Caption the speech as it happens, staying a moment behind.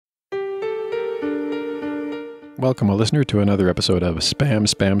Welcome, a listener, to another episode of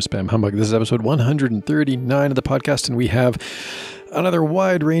Spam Humbug. This is episode 139 of the podcast, and we have another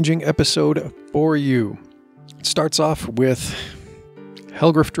wide-ranging episode for you. It starts off with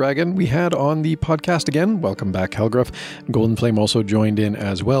Helgriff Dragon we had on the podcast again. Welcome back, Helgriff. Golden Flame also joined in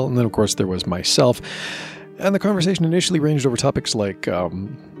as well, and then, of course, there was myself. And the conversation initially ranged over topics like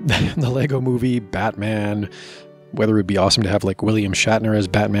the Lego movie, Batman, whether it would be awesome to have like William Shatner as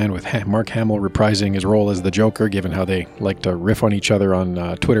Batman with Mark Hamill reprising his role as the Joker, given how they like to riff on each other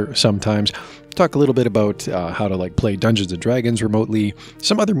on Twitter sometimes. Talk a little bit about how to like play Dungeons & Dragons remotely.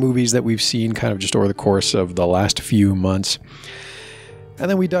 Some other movies that we've seen kind of just over the course of the last few months. And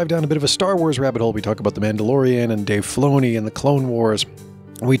then we dive down a bit of a Star Wars rabbit hole. We talk about The Mandalorian and Dave Filoni and the Clone Wars.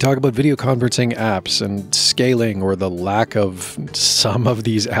 We talk about video conferencing apps and scaling, or the lack of some of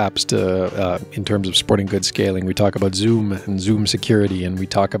these apps to in terms of supporting good scaling. We talk about Zoom and Zoom security, and we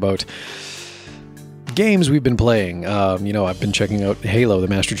talk about games we've been playing. I've been checking out Halo, the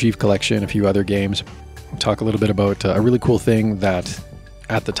Master Chief Collection, a few other games. We talk a little bit about a really cool thing that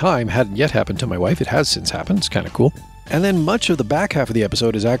at the time hadn't yet happened to my wife. It has since happened. It's kind of cool. And then much of the back half of the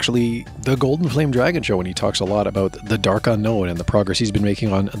episode is actually the Golden Flame Dragon show, and he talks a lot about the Dark Unknown and the progress he's been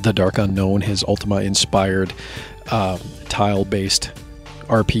making on the Dark Unknown, his Ultima-inspired tile-based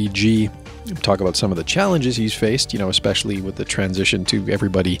RPG. Talk about some of the challenges he's faced, especially with the transition to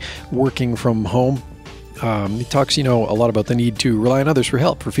everybody working from home. He talks, a lot about the need to rely on others for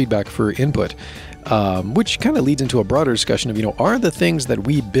help, for feedback, for input, which kind of leads into a broader discussion of, are the things that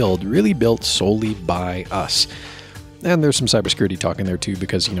we build really built solely by us? And there's some cybersecurity talk in there too,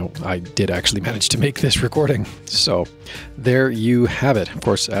 because, I did actually manage to make this recording. So there you have it. Of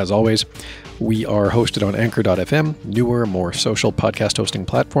course, as always, we are hosted on Anchor.fm, newer, more social podcast hosting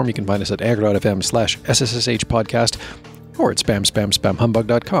platform. You can find us at Anchor.fm/SSSH podcast or at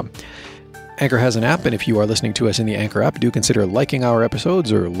spamhumbug.com. Anchor has an app, and if you are listening to us in the Anchor app, do consider liking our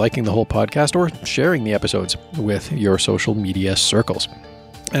episodes or liking the whole podcast or sharing the episodes with your social media circles.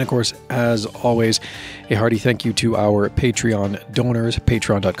 And of course, as always, a hearty thank you to our Patreon donors,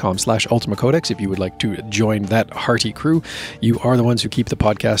 patreon.com/ultimacodex. If you would like to join that hearty crew, you are the ones who keep the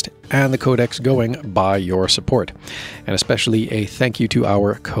podcast and the codex going by your support. And especially a thank you to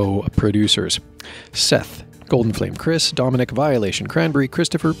our co-producers, Seth, Golden Flame Chris, Dominic, Violation Cranberry,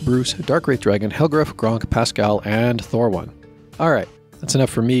 Christopher, Bruce, Dark Wraith Dragon, Helgriff, Gronk, Pascal, and Thor1. All right, that's enough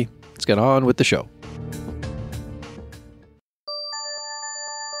for me. Let's get on with the show.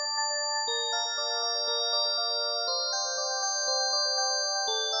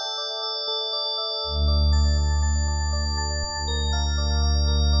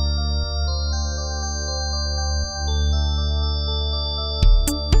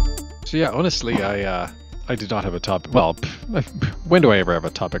 So yeah, honestly, I did not have a topic. Well, when do I ever have a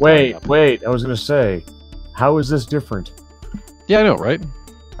topic? Wait, I was going to say, how is this different? Yeah, I know, right?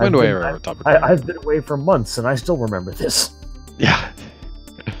 When do I ever have a topic? I've been away for months, and I still remember this. Yeah.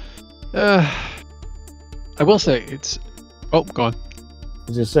 I will say it's... Oh, go on. I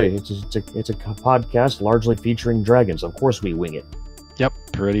was going to say, it's a podcast largely featuring dragons. Of course we wing it. Yep,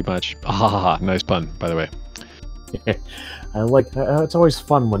 pretty much. Nice pun, by the way. I like. It's always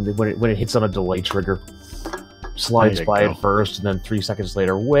fun when it hits on a delay trigger. Slides by it first, and then 3 seconds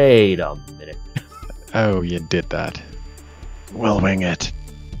later. Wait a minute. Oh, you did that. We'll wing it.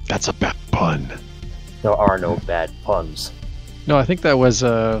 That's a bad pun. There are no bad puns. No, I think that was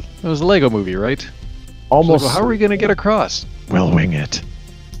a Lego movie, right? Almost. Like, well, how are we going to get across? We'll wing it.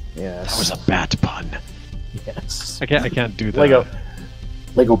 Yes. That was a bat pun. Yes. I can't do that.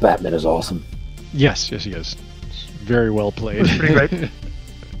 Lego Batman is awesome. Yes, he is. Very well played. Pretty great.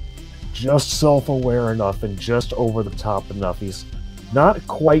 Just self-aware enough and just over the top enough. He's not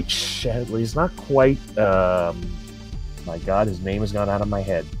quite He's not quite. My God, his name has gone out of my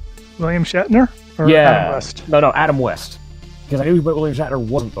head. William Shatner? Or yeah. Adam West? No, Adam West. Because I knew William Shatner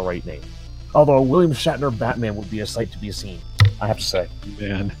wasn't the right name. Although William Shatner Batman would be a sight to be seen, I have to say.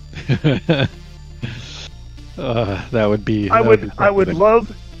 Man. That would be... I would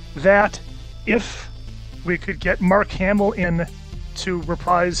love that if we could get Mark Hamill in to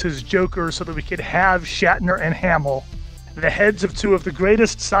reprise his Joker so that we could have Shatner and Hamill, the heads of two of the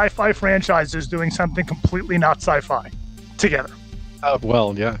greatest sci-fi franchises, doing something completely not sci-fi together.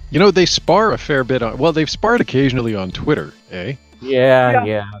 Well, yeah. They spar a fair bit on... Well, they've sparred occasionally on Twitter, eh?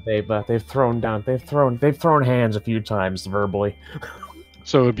 Yeah. They've thrown hands a few times verbally.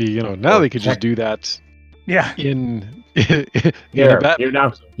 So it'd be, now they could just do that. Yeah. In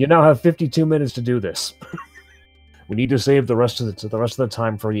you now have 52 minutes to do this. We need to save the rest of the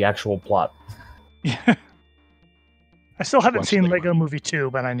time for the actual plot. Yeah. I still haven't seen Lego Movie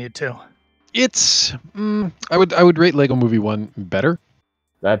 2, but I need to. It's I would rate Lego Movie 1 better.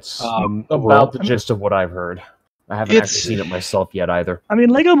 That's Overall. about the gist of what I've heard. I haven't actually seen it myself yet either. I mean,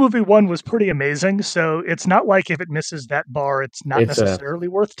 Lego Movie 1 was pretty amazing, so it's not like if it misses that bar, it's not necessarily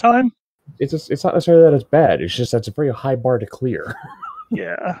worth time. It's not necessarily that it's bad. It's just that's a very high bar to clear.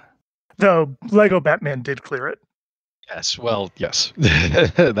 Yeah. Though Lego Batman did clear it. Yes, well, yes.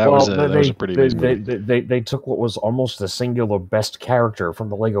 that was a pretty amazing movie. They took what was almost the singular best character from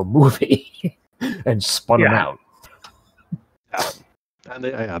the Lego movie and spun him out. And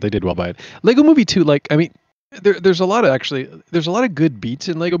they did well by it. Lego Movie 2, like, I mean, there's a lot of good beats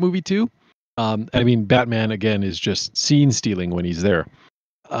in Lego Movie 2. I mean, Batman again is just scene stealing when he's there.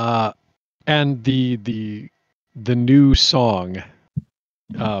 And the new song,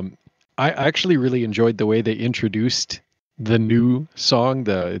 I actually really enjoyed the way they introduced the new song.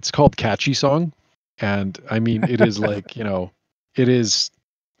 It's called Catchy Song, and I mean, it is like, it is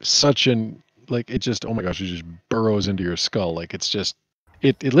such an, like, it just, oh my gosh, it just burrows into your skull. Like, it's just,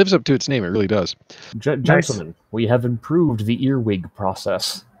 it lives up to its name. It really does. Gentlemen, we have improved the earwig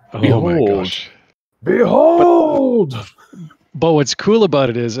process. Oh my gosh. Behold! But what's cool about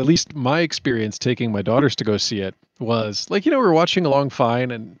it is, at least my experience taking my daughters to go see it was, like, we were watching along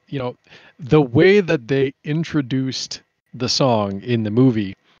fine, and, the way that they introduced the song in the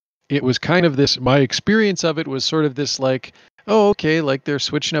movie, it was kind of this, my experience of it was sort of this, like, oh, okay, like they're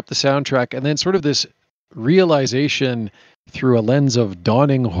switching up the soundtrack, and then sort of this realization through a lens of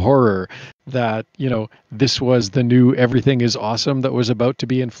dawning horror that, this was the new Everything is Awesome that was about to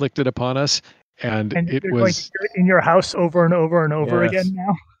be inflicted upon us. And it was going to hear it in your house over and over and over again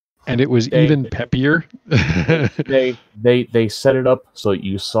now. And it was even peppier. they set it up so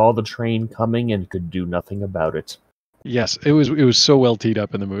you saw the train coming and could do nothing about it. Yes, it was so well teed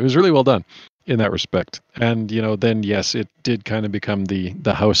up in the movie. It was really well done in that respect. And then yes, it did kind of become the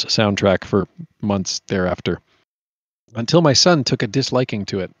house soundtrack for months thereafter. Until my son took a disliking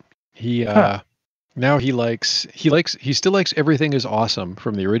to it. He now he still likes Everything is Awesome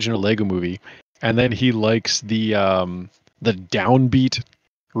from the original Lego movie. And then he likes the downbeat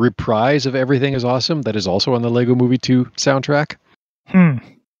reprise of Everything is Awesome that is also on the Lego Movie 2 soundtrack.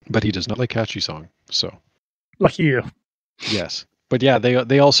 But he does not like Catchy Song. So lucky you. Yes. But yeah,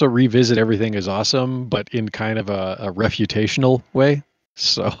 they also revisit Everything is Awesome, but in kind of a refutational way.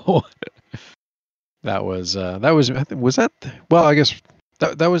 So that was well, I guess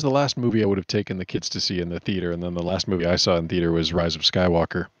that was the last movie I would have taken the kids to see in the theater, and then the last movie I saw in theater was Rise of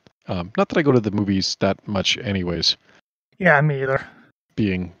Skywalker. Not that I go to the movies that much anyways. Yeah, me either.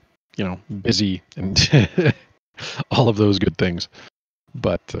 Being, busy and all of those good things.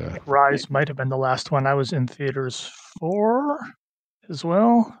 But Rise might have been the last one I was in theaters for as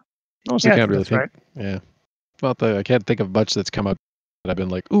well. I can't really think. Right. Yeah. I can't think of much that's come out that I've been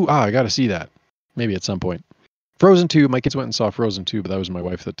like, ooh, I got to see that. Maybe at some point. Frozen 2, my kids went and saw Frozen 2, but that was my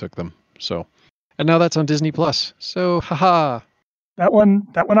wife that took them. So, and now that's on Disney Plus. So, haha. That one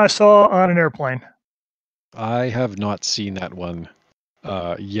I saw on an airplane. I have not seen that one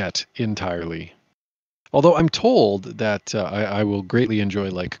yet entirely. Although I'm told that I will greatly enjoy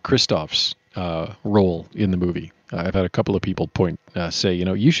like Kristoff's role in the movie. I've had a couple of people say,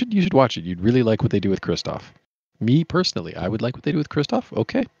 you should watch it. You'd really like what they do with Kristoff. Me personally, I would like what they do with Kristoff.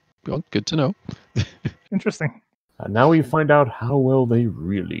 Okay, well, good to know. Interesting. Now we find out how well they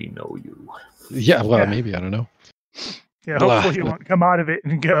really know you. Yeah, well, maybe, I don't know. Yeah, hopefully you won't come out of it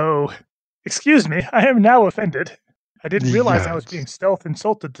and go, excuse me, I am now offended. I didn't realize I was being stealth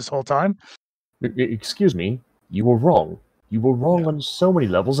insulted this whole time. Excuse me, you were wrong. You were wrong on so many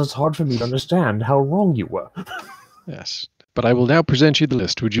levels, it's hard for me to understand how wrong you were. Yes, but I will now present you the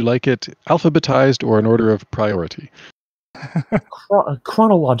list. Would you like it alphabetized or in order of priority?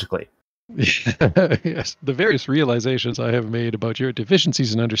 Chronologically. Yes, the various realizations I have made about your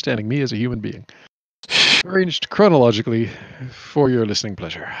deficiencies in understanding me as a human being. Arranged chronologically for your listening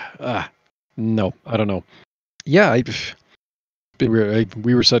pleasure. No, I don't know. Yeah,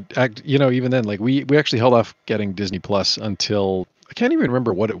 we were such, even then, like we actually held off getting Disney Plus until I can't even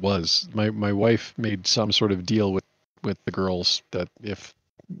remember what it was. My wife made some sort of deal with the girls that if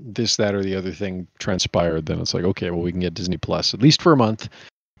this, that, or the other thing transpired, then it's like, okay, well, we can get Disney Plus at least for a month,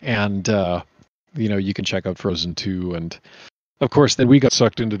 and you can check out Frozen 2, and of course, then we got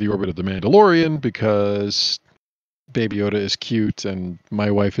sucked into the orbit of the Mandalorian because Baby Yoda is cute, and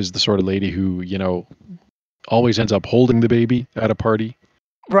my wife is the sort of lady who, always ends up holding the baby at a party.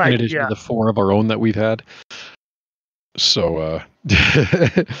 Right. In addition to the 4 of our own that we've had. So,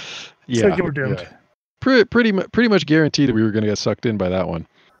 yeah. So you were doomed. Yeah. Pretty much guaranteed that we were going to get sucked in by that one.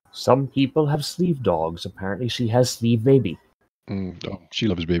 Some people have sleeve dogs. Apparently, she has sleeve baby. Oh, she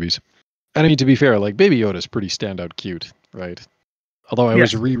loves babies. And I mean, to be fair, like Baby Yoda's pretty standout cute, right? Although I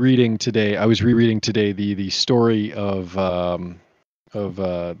was Yes. rereading today the story of how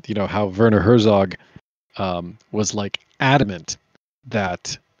Werner Herzog was like adamant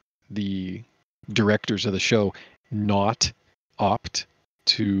that the directors of the show not opt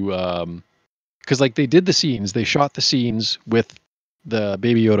to because like they shot the scenes with the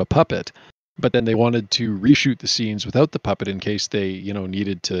Baby Yoda puppet, but then they wanted to reshoot the scenes without the puppet in case they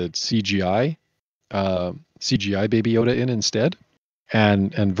needed to CGI Baby Yoda in instead.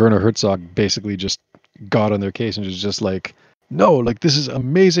 And Werner Herzog basically just got on their case and was just like, no, like this is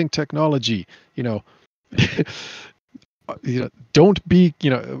amazing technology, you know. Don't be,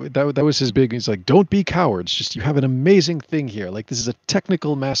 that was his big. He's like, don't be cowards. Just you have an amazing thing here. Like this is a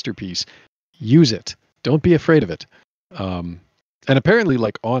technical masterpiece. Use it. Don't be afraid of it. And apparently,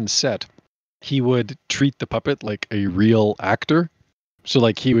 like on set, he would treat the puppet like a real actor. So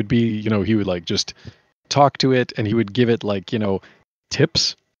like he would be, he would like just talk to it, and he would give it like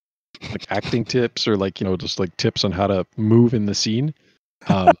tips, like acting tips, or like just like tips on how to move in the scene.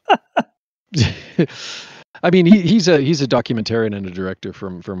 Um, I mean, he's a documentarian and a director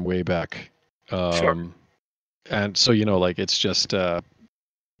from way back. Sure. And so like it's just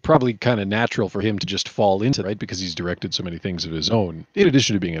probably kind of natural for him to just fall into it, right, because he's directed so many things of his own in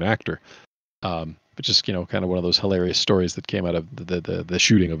addition to being an actor. But just kind of one of those hilarious stories that came out of the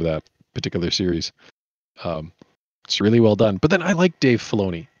shooting of that particular series. It's really well done. But then I like Dave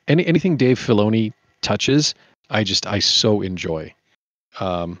Filoni. Anything Dave Filoni touches, I so enjoy.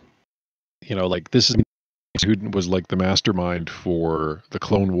 Like this is who was like the mastermind for the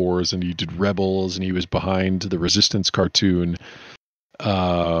Clone Wars, and he did Rebels, and he was behind the Resistance cartoon.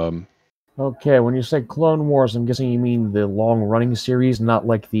 Okay, when you say Clone Wars, I'm guessing you mean the long-running series, not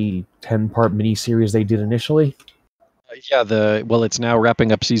like the 10-part mini-series they did initially? It's now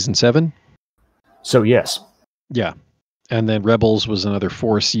wrapping up season 7. So, yes. Yeah. And then Rebels was another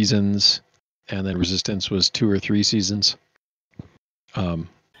 4 seasons, and then Resistance was 2 or 3 seasons. Yeah,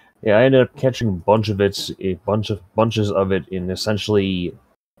 I ended up catching bunches of it in essentially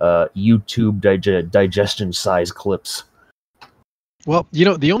YouTube digestion-size clips. Well,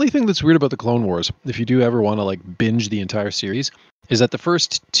 the only thing that's weird about the Clone Wars, if you do ever want to like binge the entire series, is that the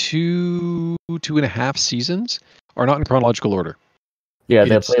first 2.5 seasons are not in chronological order. Yeah,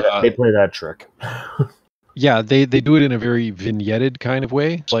 they play that trick. Yeah, they do it in a very vignetted kind of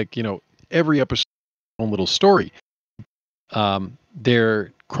way. It's like, every episode own little story.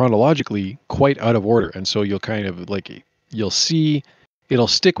 They're chronologically quite out of order, and so you'll kind of like you'll see it'll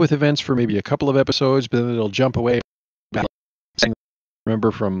stick with events for maybe a couple of episodes, but then it'll jump away.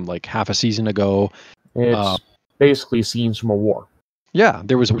 Remember from like half a season ago. It's basically scenes from a war. Yeah,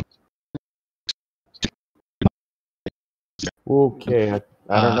 there was. Okay, I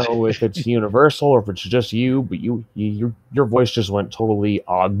don't know if it's universal or if it's just you, but your voice just went totally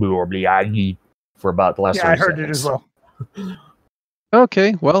for about the last. Yeah, I heard it as well.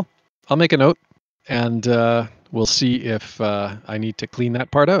 Okay, well, I'll make a note, and we'll see if I need to clean that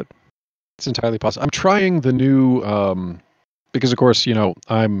part out. It's entirely possible. I'm trying the new. Because of course,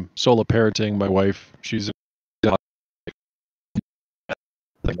 I'm solo parenting my wife. She's there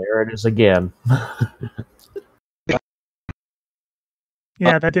it is again.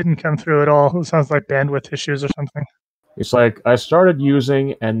 Yeah, that didn't come through at all. It sounds like bandwidth issues or something. It's like I started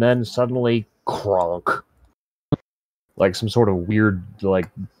using and then suddenly cronk. Like some sort of weird, like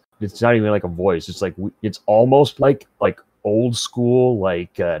it's not even like a voice. It's like it's almost like old school,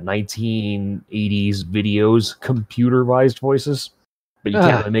 like 1980s videos, computerized voices, but you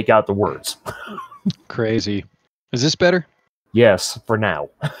can't really make out the words. Crazy. Is this better? Yes, for now.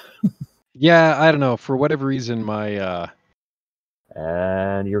 Yeah, I don't know. For whatever reason, my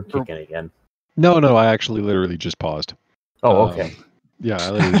and you're kicking again. No, I actually literally just paused. Oh, okay. Yeah, I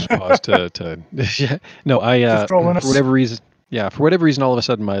literally just paused to yeah. No, I for whatever reason. Yeah, for whatever reason, all of a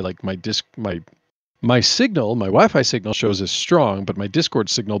sudden my signal, my Wi-Fi signal shows as strong, but my Discord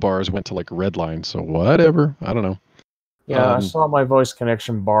signal bars went to like red line. So whatever, I don't know. Yeah, I saw my voice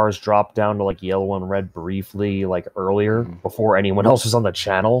connection bars drop down to like yellow and red briefly, like earlier, before anyone else was on the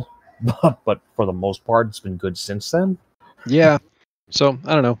channel. But for the most part, it's been good since then. Yeah. So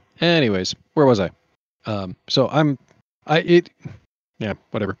I don't know. Anyways, where was I? Yeah,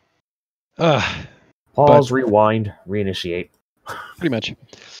 whatever. Pause, rewind, reinitiate. Pretty much.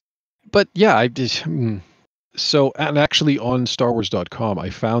 But yeah, I did. So, and actually on StarWars.com, I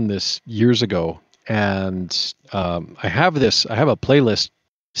found this years ago, and I have a playlist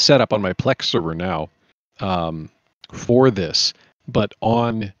set up on my Plex server now for this, but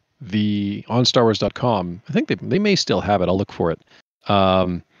on StarWars.com, I think they may still have it. I'll look for it.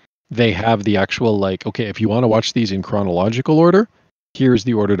 they have the actual, like, okay, if you want to watch these in chronological order, here's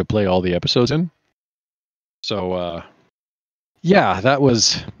the order to play all the episodes in. So, yeah, that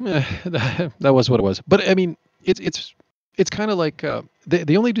was that was what it was. But I mean, it's kind of like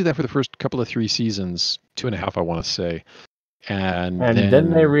they only do that for the first couple of 3 seasons, 2.5, I want to say, and then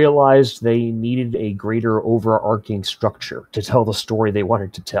they realized they needed a greater overarching structure to tell the story they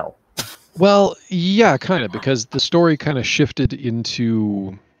wanted to tell. Well, yeah, kind of, because the story kind of shifted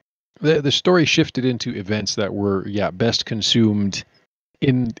into the story shifted into events that were best consumed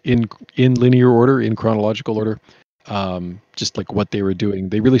in linear order, in chronological order. Just like what they were doing,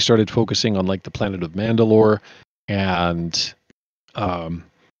 they really started focusing on like the planet of Mandalore, and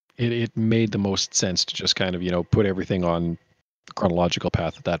it made the most sense to just kind of put everything on chronological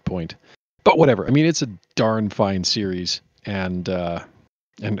path at that point. But whatever, I mean, it's a darn fine series, and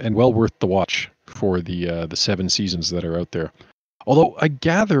well worth the watch for the 7 seasons that are out there. Although I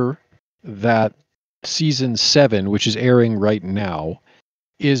gather that season 7, which is airing right now,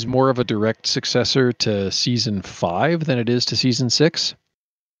 is more of a direct successor to season 5 than it is to season 6.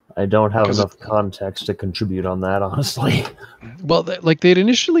 I don't have enough context to contribute on that, honestly. Well, they'd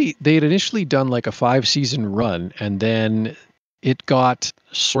initially done like a 5-season run, and then it got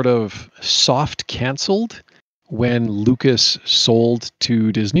sort of soft canceled when Lucas sold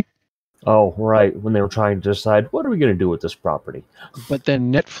to Disney. Oh, right, when they were trying to decide, what are we going to do with this property? But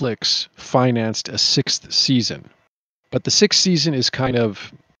then Netflix financed a 6th season. But the 6th season is kind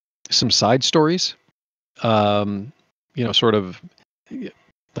of some side stories, sort of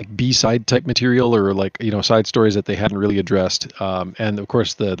like B-side type material, or like, side stories that they hadn't really addressed. And of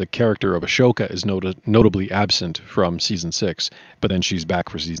course, the character of Ashoka is notably absent from season 6, but then she's back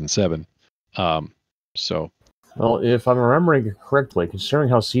for season 7. Well, if I'm remembering correctly, considering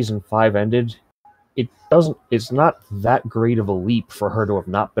how season 5 ended, it's not that great of a leap for her to have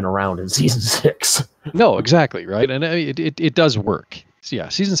not been around in season 6. No, exactly, right? And it does work. So yeah,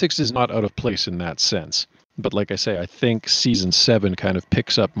 season 6 is not out of place in that sense. But like I say, I think season 7 kind of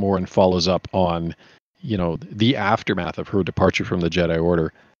picks up more and follows up on, the aftermath of her departure from the Jedi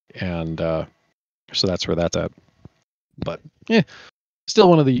Order. And so that's where that's at. But yeah, still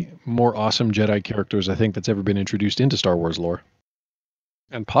one of the more awesome Jedi characters I think that's ever been introduced into Star Wars lore.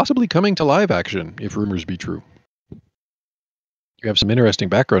 And possibly coming to live action, if rumors be true. You have some interesting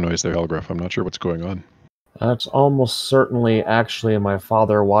background noise there, Helgruff. I'm not sure what's going on. That's almost certainly actually my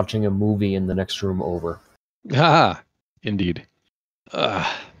father watching a movie in the next room over. Ah, indeed.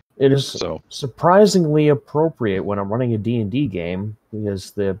 It is surprisingly appropriate when I'm running a D&D game,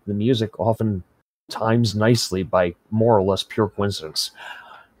 because the music often times nicely by more or less pure coincidence.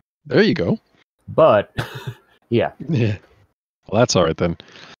 There you go. But, yeah. Yeah. Well, that's all right then.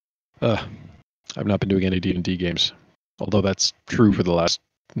 I've not been doing any D&D games, although that's true for the last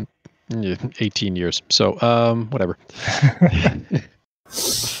 18 years. So, whatever.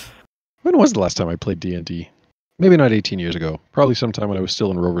 When was the last time I played D&D? Maybe not 18 years ago. Probably sometime when I was still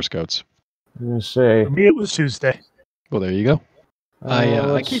in Rover Scouts. I'm going to say... For me, it was Tuesday. Well, there you go.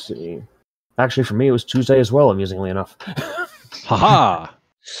 Let's see. Actually, for me, it was Tuesday as well, amusingly enough. Ha-ha!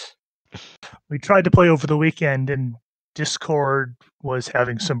 We tried to play over the weekend, and Discord was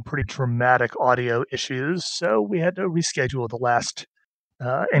having some pretty dramatic audio issues, so we had to reschedule the last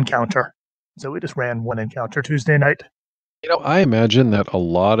encounter. So we just ran one encounter Tuesday night. I imagine that a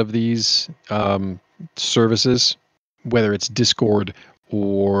lot of these services, whether it's Discord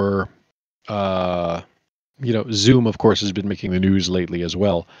or Zoom, of course, has been making the news lately as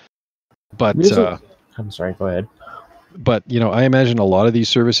well. But I'm sorry, go ahead. But I imagine a lot of these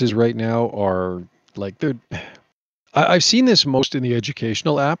services right now are like I've seen this most in the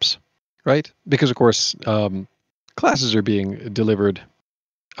educational apps, right? Because of course, classes are being delivered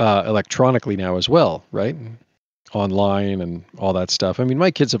electronically now as well, right? Online and all that stuff. I mean,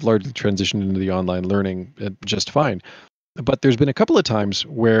 my kids have largely transitioned into the online learning just fine. But there's been a couple of times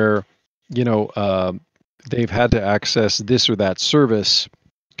where, they've had to access this or that service,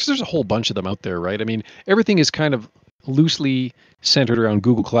 because there's a whole bunch of them out there, right? I mean, everything is kind of loosely centered around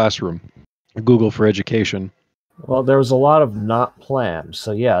Google Classroom, Google for Education. Well, there was a lot of not planned.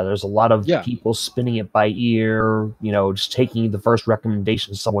 So yeah, there's a lot of people spinning it by ear, just taking the first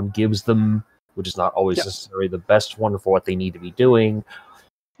recommendation someone gives them, which is not always necessarily the best one for what they need to be doing.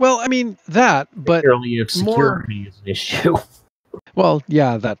 Well, I mean, that, but particularly if security is an issue. Well,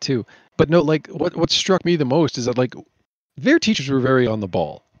 yeah, that too. But no, like what struck me the most is that like their teachers were very on the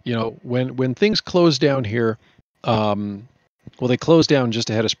ball. When things closed down here, they closed down just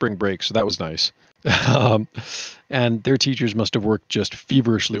ahead of spring break, so that was nice. And their teachers must have worked just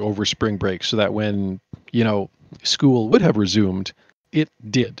feverishly over spring break so that when, school would have resumed, it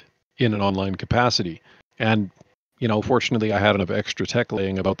did. in an online capacity. And, fortunately I had enough extra tech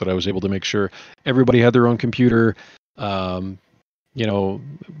laying about that I was able to make sure everybody had their own computer. We've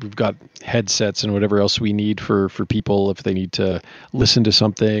got headsets and whatever else we need for people if they need to listen to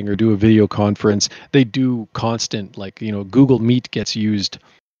something or do a video conference. They do constant, Google Meet gets used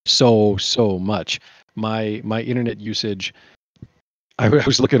so much. My internet usage, I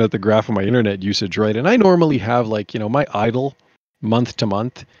was looking at the graph of my internet usage, right? And I normally have my idle month to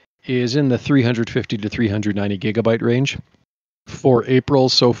month is in the 350 to 390 gigabyte range. For April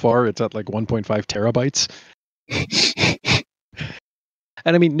so far, it's at 1.5 terabytes.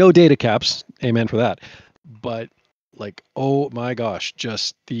 And I mean, no data caps, amen for that. But oh my gosh,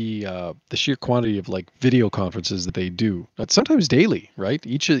 just the sheer quantity of video conferences that they do. That's sometimes daily, right?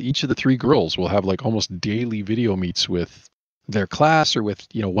 Each of the three girls will have almost daily video meets with their class or with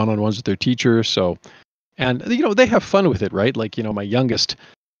one-on-ones with their teacher. So, and they have fun with it, right? My youngest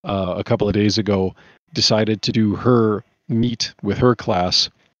a couple of days ago decided to do her meet with her class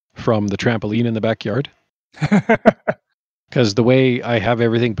from the trampoline in the backyard. Because the way I have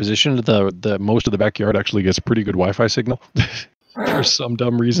everything positioned, the most of the backyard actually gets pretty good Wi-Fi signal for some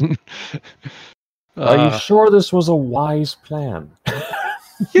dumb reason. Are you sure this was a wise plan?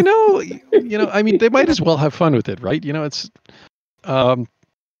 I mean, they might as well have fun with it, right?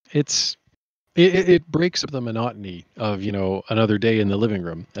 It breaks up the monotony of another day in the living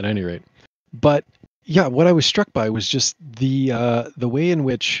room at any rate. But yeah, what I was struck by was just the way in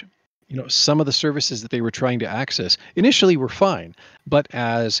which some of the services that they were trying to access initially were fine, but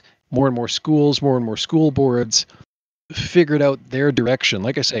as more and more schools, more and more school boards figured out their direction,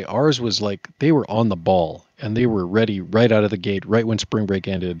 like I say, ours was they were on the ball and they were ready right out of the gate, right when spring break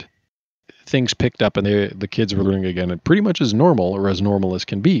ended. Things picked up and the kids were learning again, and pretty much as normal or as normal as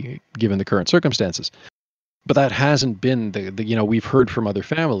can be given the current circumstances. But that hasn't been we've heard from other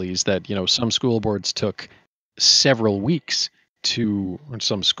families that, some school boards took several weeks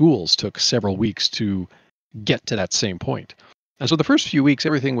some schools took several weeks to get to that same point. And so the first few weeks,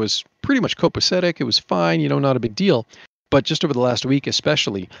 everything was pretty much copacetic. It was fine, not a big deal. But just over the last week,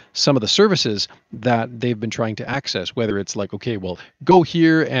 especially, some of the services that they've been trying to access, whether it's okay, well, go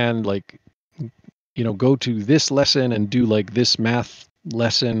here and go to this lesson and do this math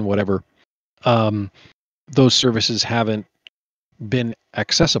lesson, whatever. Those services haven't been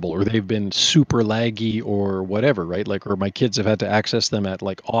accessible, or they've been super laggy or whatever, right? Or my kids have had to access them at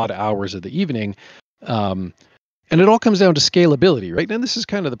odd hours of the evening. And it all comes down to scalability, right? And this is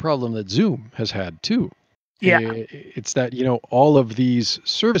kind of the problem that Zoom has had too. Yeah. It's that, all of these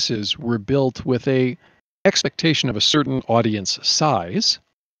services were built with a expectation of a certain audience size,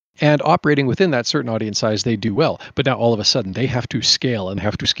 and operating within that certain audience size, they do well. But now all of a sudden they have to scale, and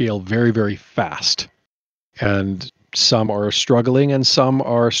have to scale very, very fast. And some are struggling and some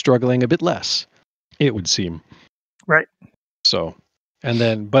are struggling a bit less, it would seem. Right. So, and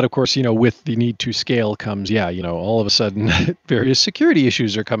then, but of course, with the need to scale comes, all of a sudden various security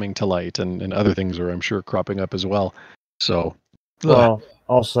issues are coming to light, and other things are, I'm sure, cropping up as well. So, well,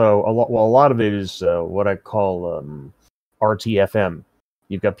 also, a lot of it is what I call RTFM.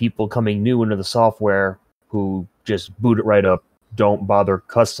 You've got people coming new into the software who just boot it right up, don't bother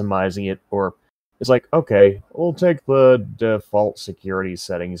customizing it, or it's okay, we'll take the default security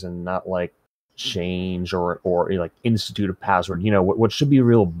settings and not change or institute a password, what should be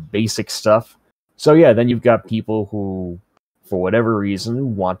real basic stuff. So yeah, then you've got people who, for whatever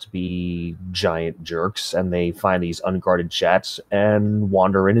reason, want to be giant jerks, and they find these unguarded chats and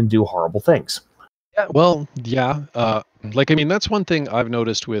wander in and do horrible things. Yeah, well, yeah. I mean, that's one thing I've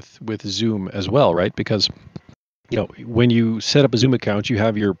noticed with Zoom as well, right? Because when you set up a Zoom account, you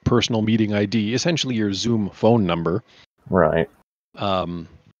have your personal meeting ID, essentially your Zoom phone number. Right.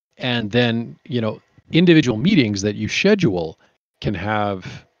 And then, individual meetings that you schedule can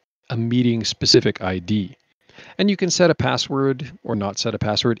have a meeting specific ID. And you can set a password or not set a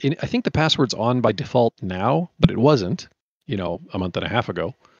password. I think the password's on by default now, but it wasn't, a month and a half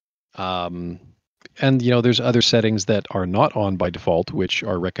ago. And, there's other settings that are not on by default, which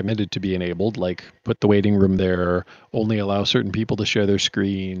are recommended to be enabled, like put the waiting room there, only allow certain people to share their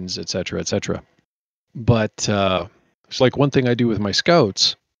screens, et cetera, et cetera. But it's one thing I do with my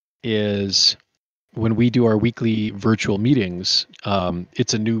scouts is when we do our weekly virtual meetings,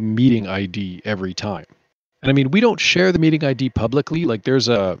 it's a new meeting ID every time. And I mean, we don't share the meeting ID publicly. There's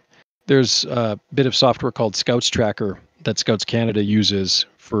a bit of software called Scouts Tracker that Scouts Canada uses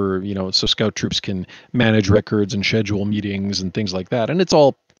for, so scout troops can manage records and schedule meetings and things like that. And it's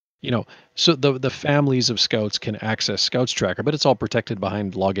all, so the families of scouts can access Scouts Tracker, but it's all protected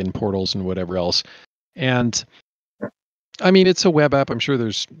behind login portals and whatever else. And I mean, it's a web app. I'm sure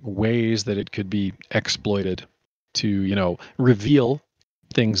there's ways that it could be exploited to, reveal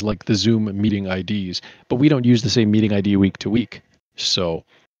things like the Zoom meeting IDs, but we don't use the same meeting ID week to week. So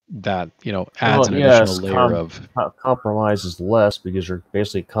that, adds an additional layer of compromise is less because you're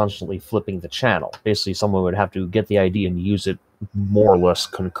basically constantly flipping the channel. Basically, someone would have to get the ID and use it more or less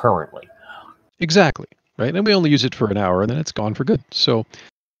concurrently. Exactly. Right. And we only use it for an hour and then it's gone for good. So,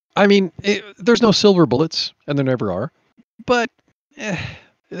 I mean, there's no silver bullets, and there never are, but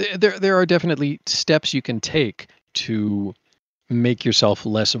there are definitely steps you can take to make yourself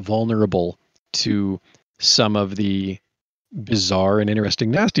less vulnerable to some of the bizarre and interesting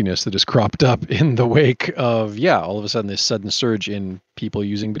nastiness that has cropped up in the wake of, all of a sudden this sudden surge in people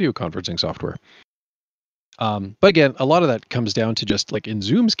using video conferencing software. But again, a lot of that comes down to just like in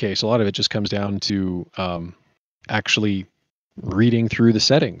Zoom's case, a lot of it just comes down to actually reading through the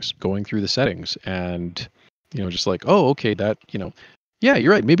settings, going through the settings, and just like, oh, okay, that yeah,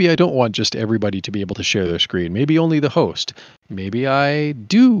 you're right. Maybe I don't want just everybody to be able to share their screen. Maybe only the host. Maybe I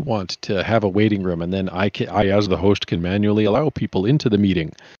do want to have a waiting room, and then I as the host can manually allow people into the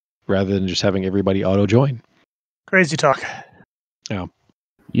meeting rather than just having everybody auto join. Crazy talk. Yeah,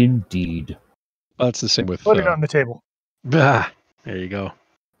 indeed. Well, that's the same with put it on the table. There you go.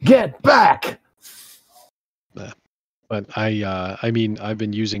 Get back. But I mean, I've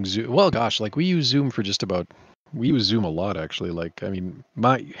been using Zoom. Well, gosh, like we use Zoom a lot, actually. Like, I mean,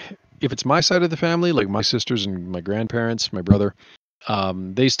 if it's my side of the family, like my sisters and my grandparents, my brother,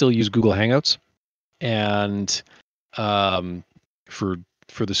 they still use Google Hangouts. And for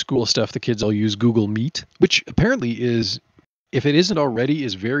the school stuff, the kids all use Google Meet, which apparently is, if it isn't already,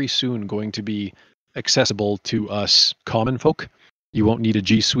 is very soon going to be accessible to us common folk. You won't need a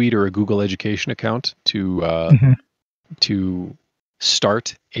G Suite or a Google Education account to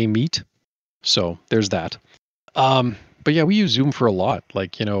start a Meet. So there's that. But yeah, we use Zoom for a lot.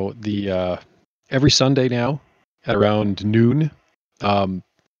 Like, the every Sunday now at around noon.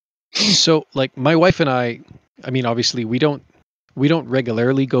 So like my wife and I mean, obviously we don't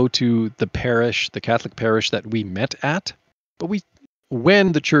regularly go to the Catholic parish that we met at, but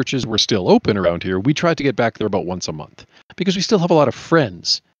when the churches were still open around here, we tried to get back there about once a month because we still have a lot of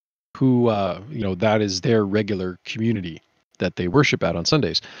friends who, that is their regular community that they worship at on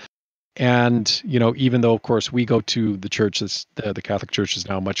Sundays. And, even though, of course, we go to the church, the Catholic church is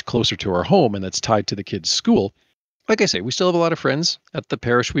now much closer to our home and that's tied to the kids' school. Like I say, we still have a lot of friends at the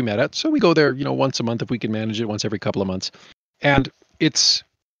parish we met at. So we go there, once a month if we can manage it, once every couple of months. And it's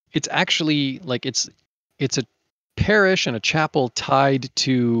actually like it's a parish and a chapel tied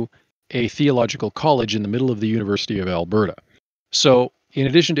to a theological college in the middle of the University of Alberta. So in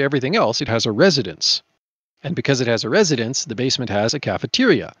addition to everything else, it has a residence. And because it has a residence, the basement has a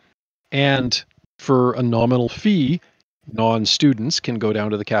cafeteria. And for a nominal fee, non-students can go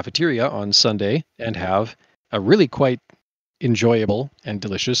down to the cafeteria on Sunday and have a really quite enjoyable and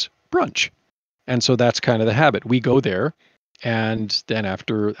delicious brunch. And so that's kind of the habit. We go there, and then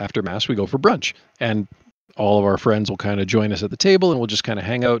after Mass, we go for brunch. And all of our friends will kind of join us at the table, and we'll just kind of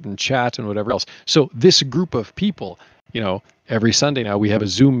hang out and chat and whatever else. So this group of people, every Sunday now we have a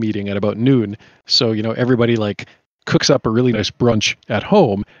Zoom meeting at about noon. So, everybody like cooks up a really nice brunch at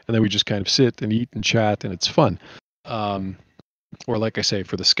home, and then we just kind of sit and eat and chat, and it's fun. Or like I say,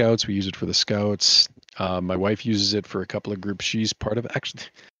 for the Scouts, we use it for the Scouts. My wife uses it for a couple of groups she's part of. Actually,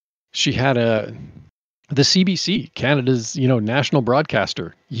 she had the CBC, Canada's, national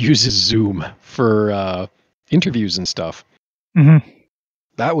broadcaster, uses Zoom for interviews and stuff. Mm-hmm.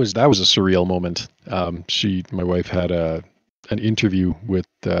 That was a surreal moment. My wife had an interview with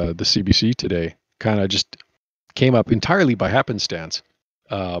the CBC today. Kind of just came up entirely by happenstance.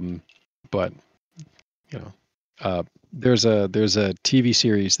 But there's a TV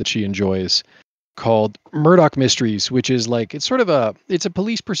series that she enjoys called Murdoch Mysteries, which is like it's a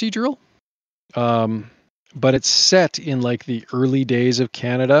police procedural. But it's set in like the early days of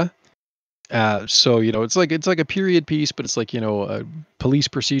Canada. So it's like a period piece, but it's like a police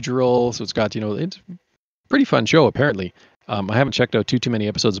procedural. So it's got it's a pretty fun show apparently. I haven't checked out too many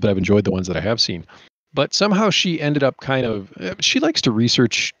episodes, but I've enjoyed the ones that I have seen. But somehow she ended up she likes to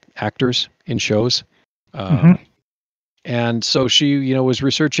research actors in shows. And so she was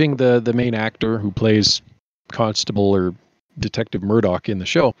researching the main actor who plays Constable or Detective Murdoch in the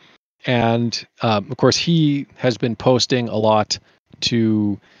show. And of course, he has been posting a lot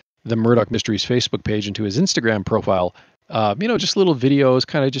to the Murdoch Mysteries Facebook page and to his Instagram profile. Just little videos,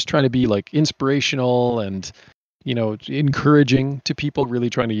 kind of just trying to be like inspirational and encouraging to people, really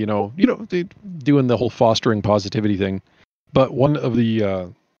trying to doing the whole fostering positivity thing. But one of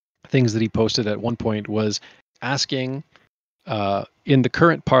the things that he posted at one point was asking in the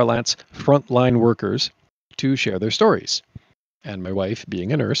current parlance, frontline workers to share their stories. And my wife,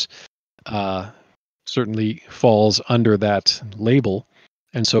 being a nurse, certainly falls under that label.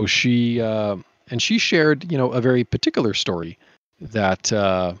 And so she shared, a very particular story that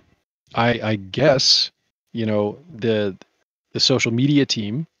I guess, the social media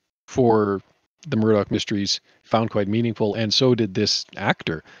team for the Murdoch Mysteries found quite meaningful, and so did this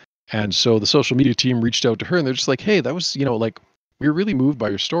actor. And so the social media team reached out to her, and they're just like, "Hey, that was, like, we were really moved by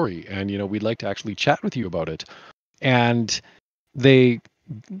your story, and we'd like to actually chat with you about it." And they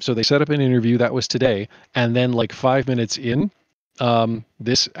set up an interview. That was today, and then like 5 minutes in,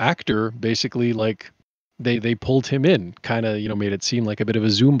 this actor basically, like, they pulled him in, kind of, made it seem like a bit of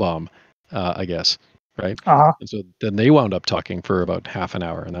a Zoom bomb, I guess, right? Uh-huh. And so then they wound up talking for about half an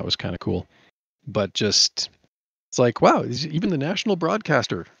hour, and that was kind of cool. But just, it's like, wow, even the national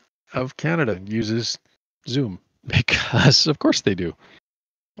broadcaster of Canada uses Zoom, because of course they do.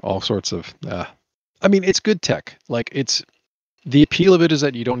 All sorts of, I mean, it's good tech. Like, the appeal of it is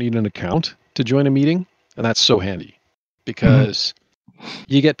that you don't need an account to join a meeting, and that's so handy, because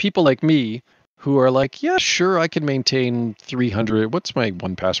you get people like me who are like, yeah, sure, I can maintain 300. What's my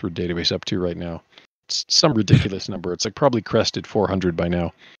 1Password database up to right now? It's some ridiculous number. It's like probably crested 400 by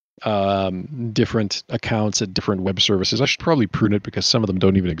now. Different accounts at different web services. I should probably prune it because some of them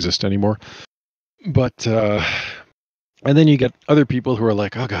don't even exist anymore. But and then you get other people who are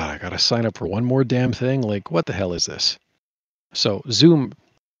like, oh god, I gotta sign up for one more damn thing. Like, what the hell is this? So Zoom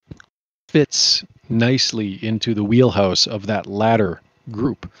fits nicely into the wheelhouse of that latter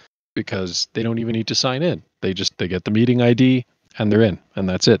group, because they don't even need to sign in. They get the meeting ID and they're in, and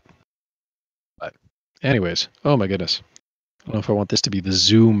that's it. But anyways, oh my goodness. I don't know if I want this to be the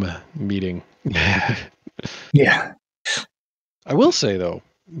Zoom meeting. Yeah. I will say, though,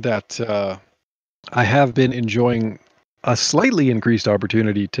 that I have been enjoying a slightly increased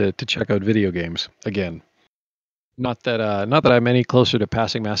opportunity to check out video games again. Not that I'm any closer to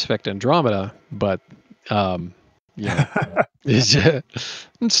passing Mass Effect Andromeda, but I'm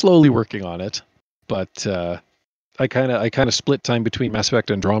slowly working on it. But I kind of split time between Mass Effect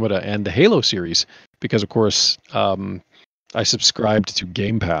Andromeda and the Halo series, because of course I subscribed to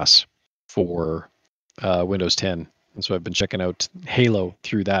Game Pass for Windows 10. And so I've been checking out Halo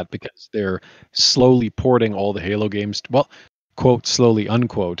through that, because they're slowly porting all the Halo games. Well, quote, slowly,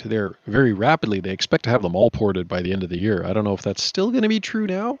 unquote. They're very rapidly. They expect to have them all ported by the end of the year. I don't know if that's still going to be true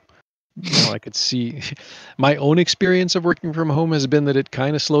now. I could see my own experience of working from home has been that it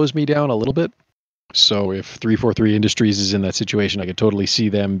kind of slows me down a little bit. So if 343 Industries is in that situation, I could totally see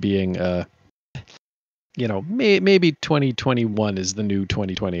them being, maybe 2021 is the new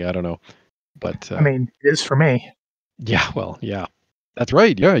 2020. I don't know. But I mean, it is for me. Yeah, well, yeah, that's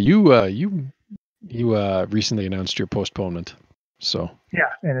right. Yeah, you recently announced your postponement. So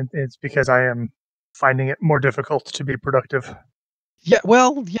Yeah, and it's because I am finding it more difficult to be productive. yeah,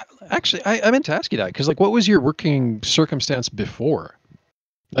 well, yeah. Actually, I meant to ask you that, because, like, what was your working circumstance before?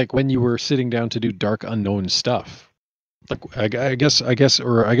 Like, when you were sitting down to do dark unknown stuff? Like, I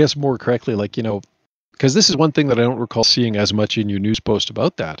guess more correctly, like, because this is one thing that I don't recall seeing as much in your news post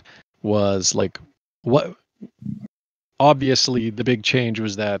about that, was like, what? Obviously, the big change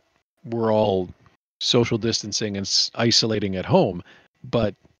was that we're all social distancing and isolating at home,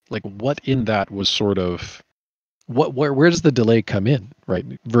 but like, what in that was sort of where does the delay come in, right?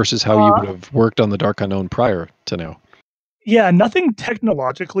 Versus how you would have worked on the dark unknown prior to now. Yeah, nothing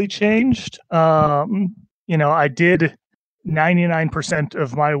technologically changed. I did 99%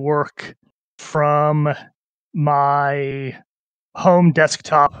 of my work from my home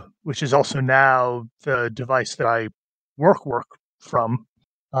desktop, which is also now the device that I work from.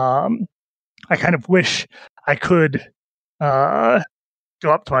 I kind of wish I could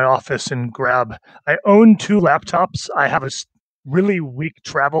go up to my office and grab. I own 2 laptops. I have a really weak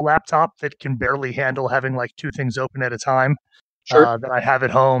travel laptop that can barely handle having like 2 things open at a time. Sure. That I have at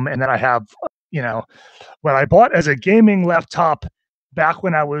home, and then I have, what I bought as a gaming laptop back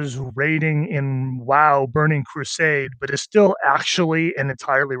when I was raiding in WoW Burning Crusade, but it's still actually an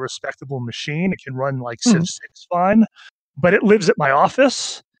entirely respectable machine. It can run like Civ 6 fine, but it lives at my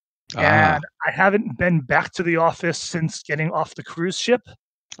office, and I haven't been back to the office since getting off the cruise ship.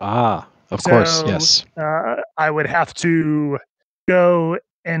 Of course, yes. I would have to go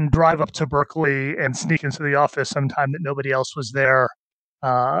and drive up to Berkeley and sneak into the office sometime that nobody else was there,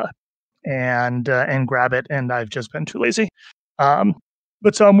 and grab it. And I've just been too lazy.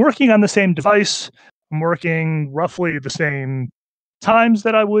 But so I'm working on the same device. I'm working roughly the same times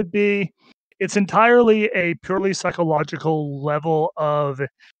that I would be. It's entirely a purely psychological level of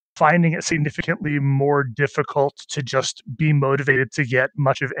finding it significantly more difficult to just be motivated to get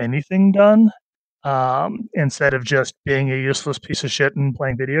much of anything done, instead of just being a useless piece of shit and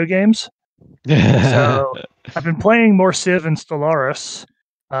playing video games. So I've been playing more Civ and Stellaris.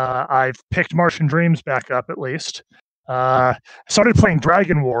 I've picked Martian Dreams back up at least. I started playing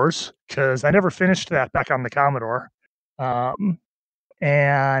Dragon Wars because I never finished that back on the Commodore.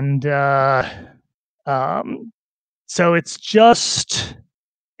 And so it's just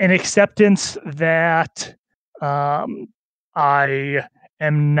an acceptance that I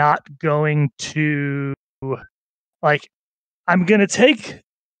am not going to, like, I'm going to take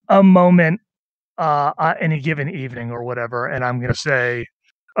a moment in a given evening or whatever, and I'm going to say,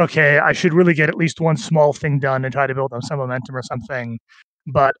 okay, I should really get at least one small thing done and try to build on some momentum or something.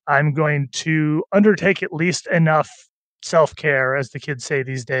 But I'm going to undertake at least enough self-care, as the kids say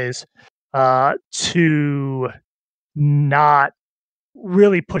these days, to not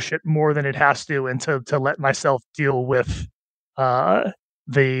really push it more than it has to, and to let myself deal with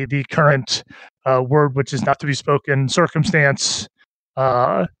the current word which is not to be spoken circumstance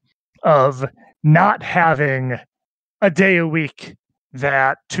of not having a day a week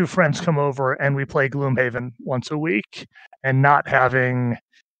that two friends come over and we play Gloomhaven once a week, and not having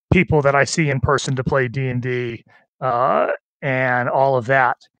people that I see in person to play D&D and all of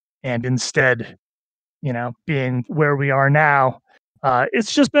that, and instead, being where we are now,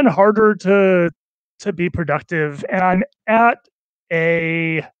 it's just been harder to be productive, and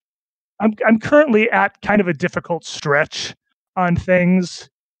I'm currently at kind of a difficult stretch on things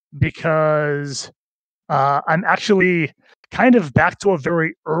because I'm actually kind of back to a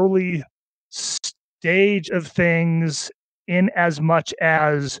very early stage of things, in as much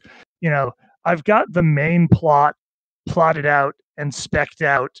as, I've got the main plot plotted out and specced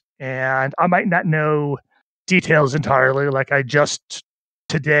out, and I might not know details entirely. Like, I just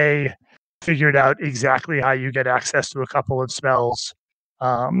today figured out exactly how you get access to a couple of spells.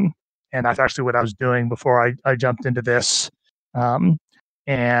 And that's actually what I was doing before I jumped into this. But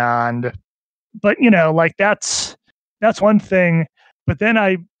that's one thing. But then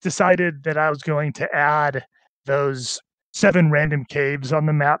I decided that I was going to add those 7 random caves on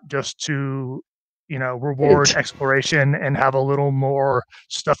the map just to, reward exploration and have a little more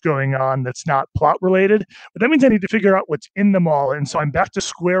stuff going on that's not plot related. But that means I need to figure out what's in them all. And so I'm back to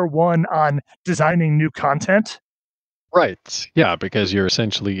square one on designing new content. Right. Yeah, because you're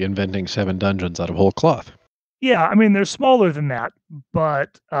essentially inventing 7 dungeons out of whole cloth. Yeah, I mean, they're smaller than that,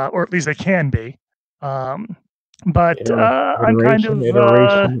 but or at least they can be. I'm kind of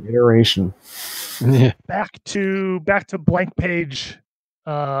iteration. back to blank page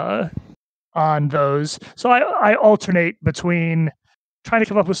on those. So I alternate between trying to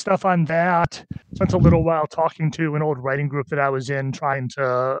come up with stuff on that. Spent a little while talking to an old writing group that I was in, trying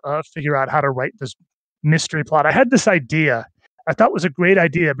to figure out how to write this mystery plot. I had this idea I thought was a great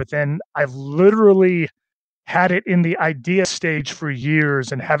idea, but then I've literally had it in the idea stage for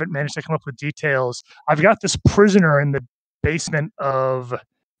years and haven't managed to come up with details. I've got this prisoner in the basement of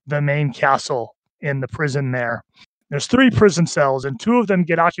the main castle in the prison there. There's 3 prison cells, and 2 of them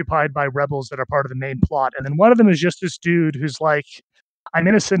get occupied by rebels that are part of the main plot. And then one of them is just this dude who's like, I'm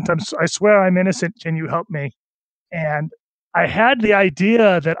innocent. I swear I'm innocent. Can you help me? And I had the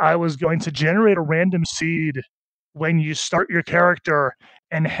idea that I was going to generate a random seed when you start your character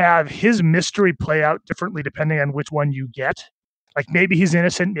and have his mystery play out differently depending on which one you get. Like, maybe he's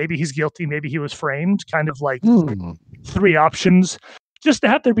innocent, maybe he's guilty, maybe he was framed, kind of like 3 options, just to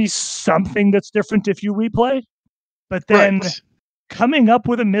have there be something that's different if you replay. But then coming up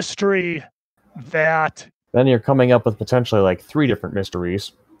with a mystery that... Then you're coming up with potentially like 3 different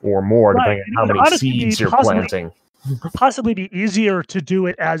mysteries or more, depending on how many seeds you're planting. Possibly be easier to do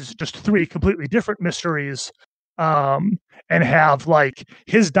it as just 3 completely different mysteries, and have like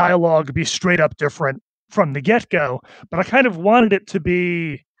his dialogue be straight up different from the get-go. But I kind of wanted it to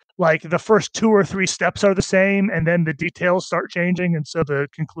be like the first 2 or 3 steps are the same, and then the details start changing, and so the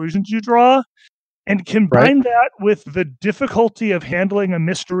conclusions you draw. And combine that with the difficulty of handling a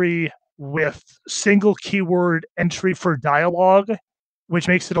mystery with single keyword entry for dialogue, which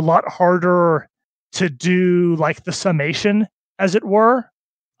makes it a lot harder to do like the summation, as it were.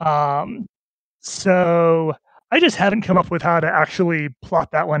 So I just haven't come up with how to actually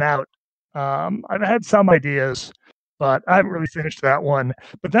plot that one out. I've had some ideas, but I haven't really finished that one.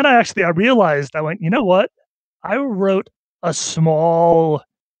 But then I realized, I went, you know what? I wrote a small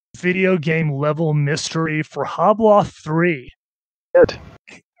video game level mystery for Hobloth 3. Good.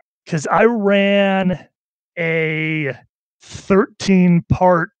 Because I ran a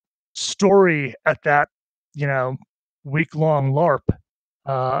 13-part story at that, week-long LARP.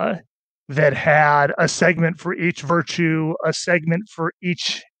 that had a segment for each virtue, a segment for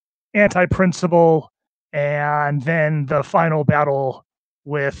each anti-principle, and then the final battle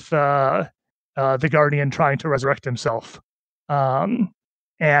with the Guardian trying to resurrect himself. And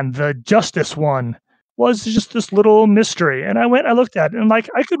the Justice one was just this little mystery. And I looked at it, and like,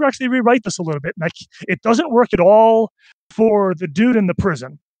 I could actually rewrite this a little bit. Like, it doesn't work at all for the dude in the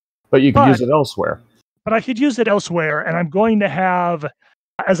prison. But you can use it elsewhere. But I could use it elsewhere, and I'm going to have,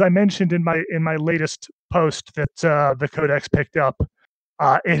 as I mentioned in my latest post that the Codex picked up,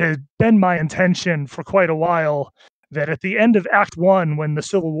 it had been my intention for quite a while that at the end of Act 1, when the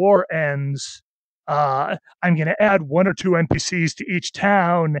Civil War ends, I'm going to add 1 or 2 NPCs to each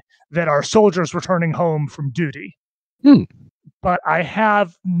town that are soldiers returning home from duty. But I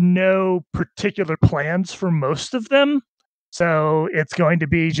have no particular plans for most of them, so it's going to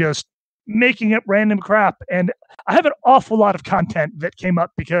be just making up random crap. And I have an awful lot of content that came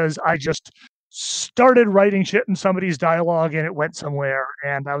up because I just started writing shit in somebody's dialogue and it went somewhere,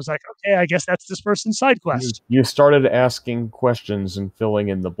 and I was like, okay, I guess that's this person's side quest. You started asking questions and filling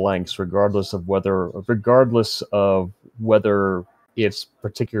in the blanks, regardless of whether it's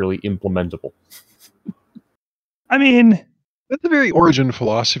particularly implementable. I mean, that's a very Origin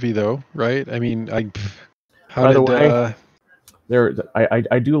philosophy, though, right? I mean, by the way,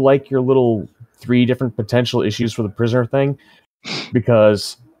 I do like your little 3 different potential issues for the prisoner thing,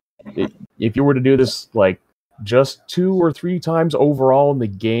 because if you were to do this like just 2 or 3 times overall in the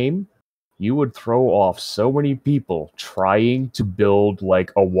game, you would throw off so many people trying to build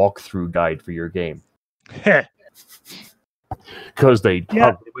like a walkthrough guide for your game. Because they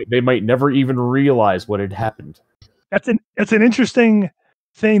might never even realize what had happened. It's an interesting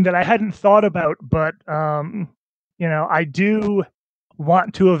thing that I hadn't thought about, but I do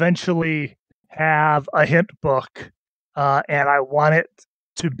want to eventually have a hint book, and I want it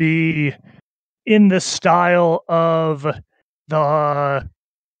to be in the style of the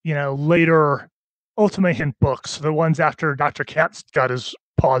later Ultima hint books, the ones after Dr. Katz got his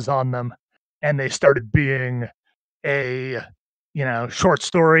paws on them, and they started being a short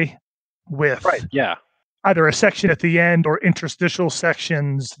story with either a section at the end or interstitial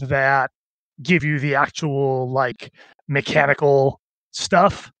sections that give you the actual like mechanical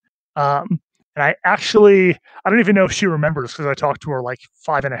stuff. And I don't even know if she remembers because I talked to her like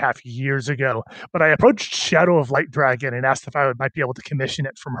 5.5 years ago, but I approached Shadow of Light Dragon and asked if I might be able to commission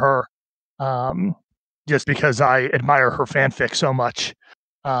it from her, just because I admire her fanfic so much.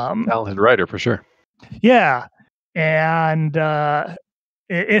 Talented writer for sure. Yeah. And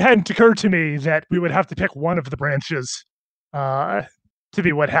it hadn't occurred to me that we would have to pick one of the branches to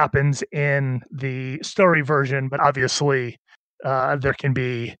be what happens in the story version, but obviously there can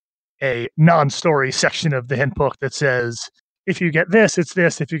be a non-story section of the hint book that says, if you get this, it's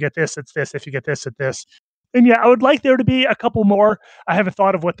this. If you get this, it's this. If you get this, it's this. And yeah, I would like there to be a couple more. I haven't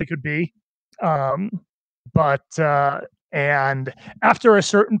thought of what they could be. But and after a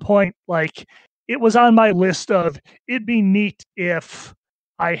certain point, like, it was on my list of, it'd be neat if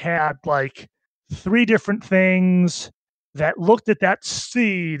I had like 3 different things that looked at that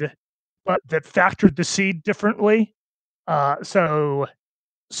seed, but that factored the seed differently. So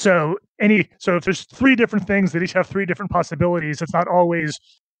if there's 3 different things that each have 3 different possibilities, it's not always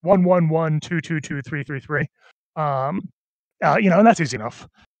 1, 1, 1, 2, 2, 2, 3, 3, 3. And that's easy enough.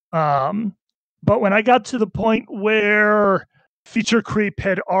 But when I got to the point where feature creep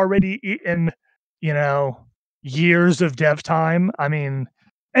had already eaten, years of dev time. I mean,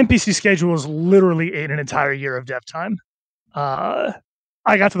 NPC schedules literally ate an entire year of dev time. I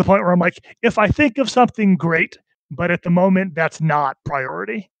got to the point where I'm like, if I think of something great, but at the moment that's not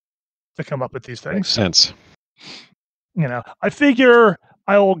priority to come up with these things. Makes sense. I figure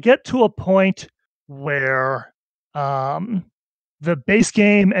I will get to a point where the base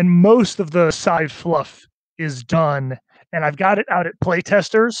game and most of the side fluff is done, and I've got it out at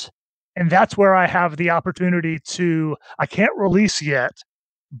playtesters, and that's where I have the opportunity to, I can't release yet,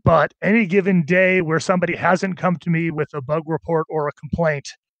 but any given day where somebody hasn't come to me with a bug report or a complaint,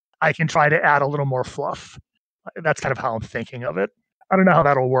 I can try to add a little more fluff. That's kind of how I'm thinking of it. I don't know how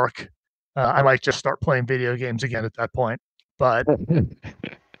that'll work. I might just start playing video games again at that point. But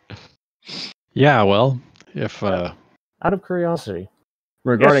yeah, well, if out of curiosity,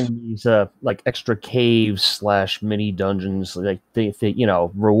 regarding these like extra caves / mini dungeons, like they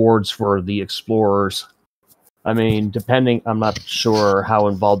rewards for the explorers. I mean, depending, I'm not sure how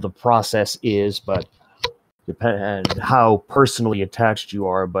involved the process is, but depending on how personally attached you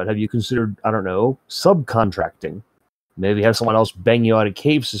are. But have you considered, I don't know, subcontracting Maybe have someone else bang you out a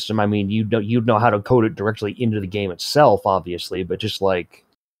cave system. I mean, you'd know how to code it directly into the game itself, obviously, but just like...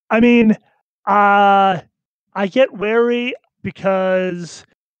 I mean, I get wary because,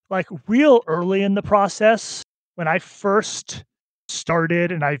 like, real early in the process, when I first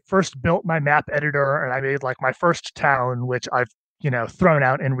started and I first built my map editor and I made, like, my first town, which I've, thrown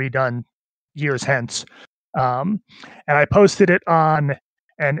out and redone years hence. And I posted it on,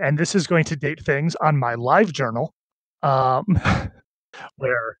 and this is going to date things, on my live journal,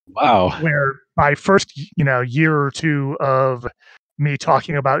 where Wow. where my first, year or two of me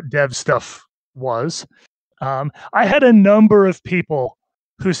talking about dev stuff was. I had a number of people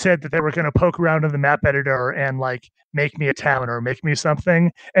who said that they were going to poke around in the map editor and like make me a town or make me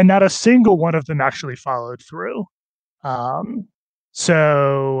something, and not a single one of them actually followed through.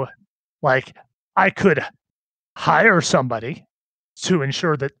 So, like, I could hire somebody to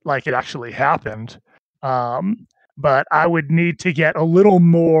ensure that like it actually happened. But I would need to get a little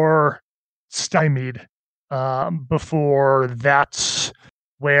more stymied before that's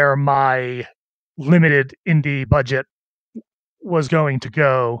where my limited indie budget was going to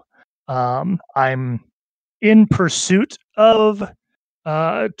go. I'm in pursuit of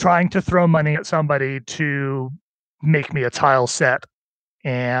trying to throw money at somebody to make me a tile set,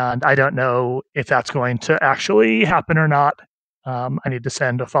 and I don't know if that's going to actually happen or not. I need to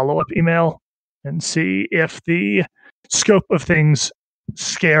send a follow-up email and see if the scope of things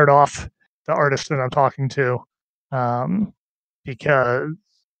scared off the artist that I'm talking to. Because,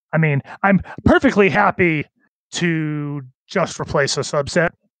 I mean, I'm perfectly happy to just replace a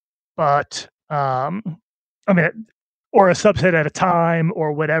subset, but, I mean, or a subset at a time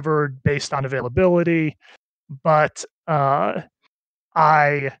or whatever based on availability. But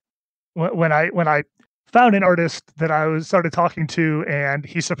when I found an artist that I started talking to, and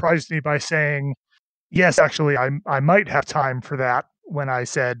he surprised me by saying, "Yes, actually, I might have time for that." When I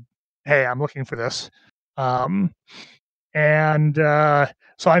said, "Hey, I'm looking for this," so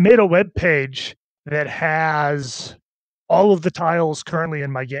I made a web page that has all of the tiles currently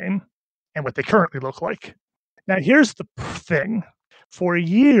in my game and what they currently look like. Now, here's the thing: for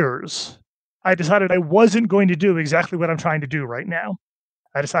years, I decided I wasn't going to do exactly what I'm trying to do right now.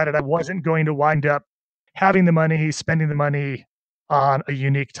 I decided I wasn't going to wind up having the money, spending the money on a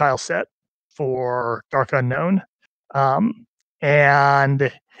unique tile set for Dark Unknown.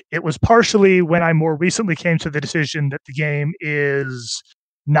 And it was partially when I more recently came to the decision that the game is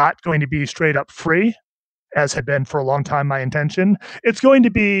not going to be straight up free, as had been for a long time my intention. It's going to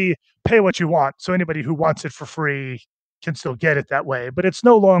be pay what you want, so anybody who wants it for free can still get it that way, but it's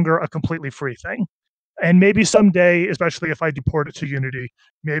no longer a completely free thing. And maybe someday, especially if I deport it to Unity,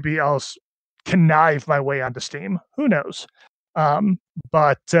 maybe I'll connive my way onto Steam. Who knows?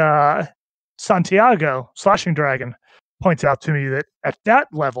 But Santiago, Slashing Dragon, points out to me that at that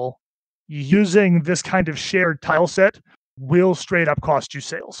level, using this kind of shared tile set will straight up cost you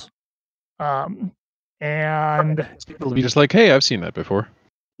sales. And people will be just like, "Hey, I've seen that before."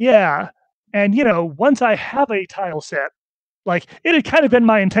 Yeah. And, once I have a tile set, like, it had kind of been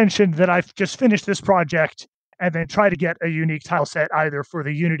my intention that I've just finished this project and then try to get a unique tile set either for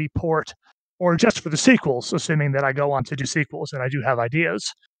the Unity port or just for the sequels, assuming that I go on to do sequels, and I do have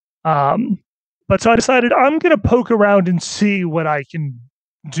ideas. But so I decided I'm going to poke around and see what I can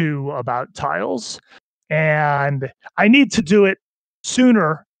do about tiles. And I need to do it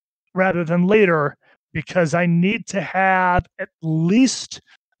sooner rather than later, because I need to have at least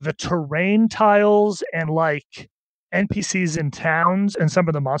the terrain tiles and like NPCs in towns and some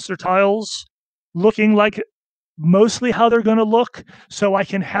of the monster tiles looking like mostly how they're going to look, so I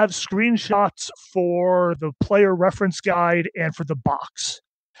can have screenshots for the player reference guide and for the box.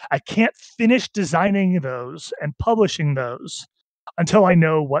 I can't finish designing those and publishing those until I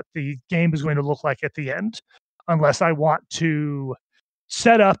know what the game is going to look like at the end, unless I want to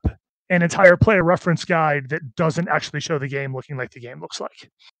set up an entire player reference guide that doesn't actually show the game looking like the game looks like.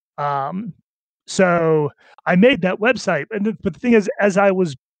 So I made that website, but the thing is, as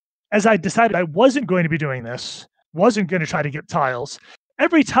I decided I wasn't going to be doing this, wasn't going to try to get tiles,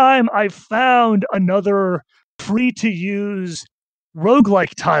 every time I found another free-to-use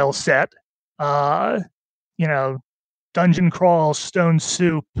roguelike tile set, Dungeon Crawl, Stone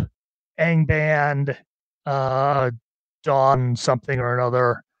Soup, Angband, Dawn something or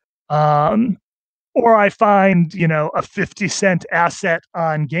another, or I find, a 50-cent asset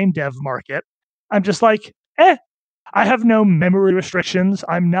on Game Dev Market, I'm just like, I have no memory restrictions.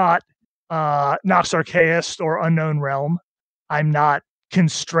 I'm not Nox Archaeist or Unknown Realm. I'm not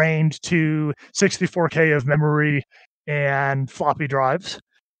constrained to 64K of memory and floppy drives.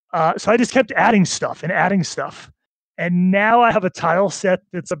 So I just kept adding stuff. And now I have a tile set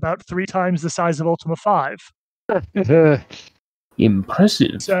that's about 3 times the size of Ultima 5.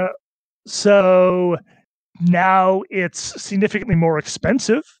 Impressive. So now it's significantly more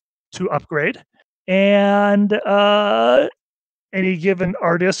expensive to upgrade. And any given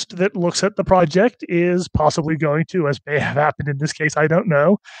artist that looks at the project is possibly going to, as may have happened in this case, I don't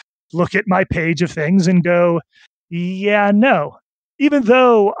know, look at my page of things and go, yeah, no. Even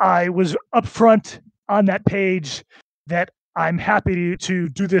though I was upfront on that page that I'm happy to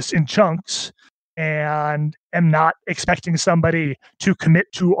do this in chunks and am not expecting somebody to commit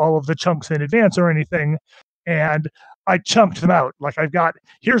to all of the chunks in advance or anything. And I chunked them out. Like I've got,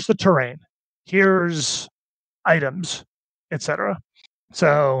 here's the terrain, here's items, etc.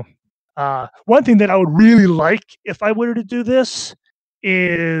 So one thing that I would really like if I were to do this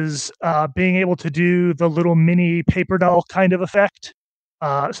is being able to do the little mini paper doll kind of effect.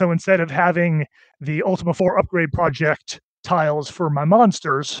 So instead of having the Ultima 4 upgrade project tiles for my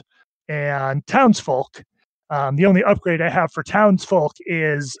monsters and townsfolk, the only upgrade I have for townsfolk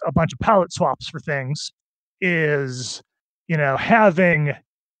is a bunch of palette swaps for things, is, having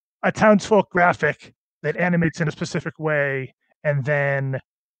a townsfolk graphic that animates in a specific way, and then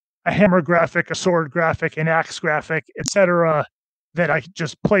a hammer graphic, a sword graphic, an axe graphic, etc., that I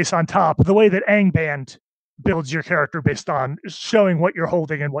just place on top. The way that Angband builds your character based on showing what you're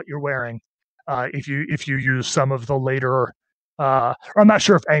holding and what you're wearing. If you use some of the later, or I'm not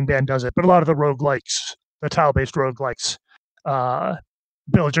sure if Angband does it, but a lot of the roguelikes, the tile-based roguelikes,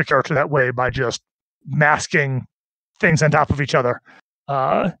 build your character that way by just masking things on top of each other.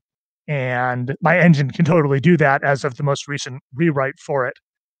 And my engine can totally do that as of the most recent rewrite for it.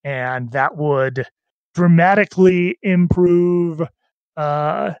 And that would dramatically improve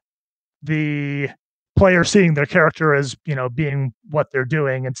the player seeing their character as, being what they're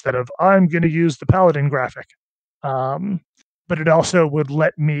doing instead of, I'm going to use the paladin graphic. But it also would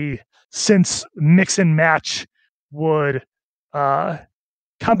let me, since mix and match would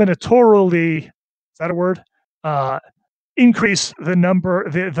combinatorially, is that a word? Increase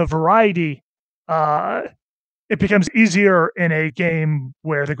the variety, it becomes easier in a game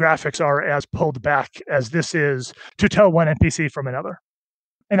where the graphics are as pulled back as this is to tell one NPC from another.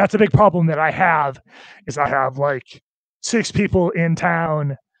 And that's a big problem that I have, is I have like 6 people in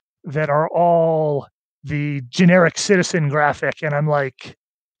town that are all the generic citizen graphic. And I'm like,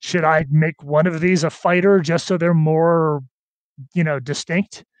 should I make one of these a fighter just so they're more,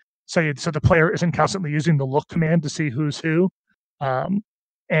 distinct? So the player isn't constantly using the look command to see who's who.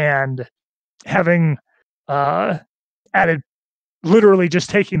 And having added, literally just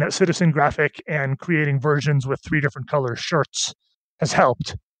taking that citizen graphic and creating versions with 3 different color shirts has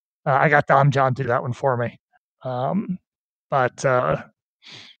helped. I got Dom John to do that one for me. But I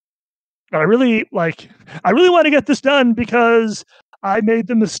really want to get this done because I made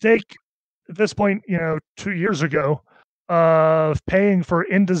the mistake at this point, 2 years ago, of paying for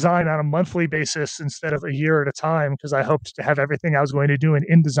InDesign on a monthly basis instead of a year at a time, because I hoped to have everything I was going to do in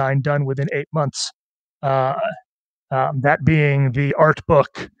InDesign done within 8 months. That being the art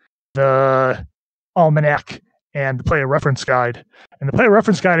book, the almanac, and the player reference guide. And the player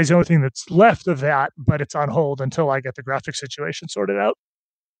reference guide is the only thing that's left of that, but it's on hold until I get the graphic situation sorted out.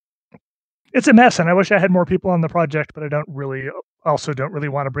 It's a mess, and I wish I had more people on the project, but I don't really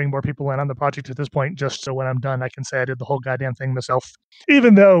want to bring more people in on the project at this point, just so when I'm done, I can say I did the whole goddamn thing myself,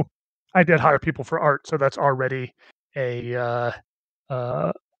 even though I did hire people for art, so that's already a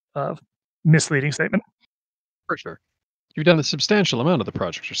misleading statement. For sure. You've done a substantial amount of the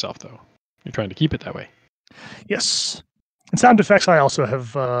project yourself, though. You're trying to keep it that way. Yes. And sound effects I also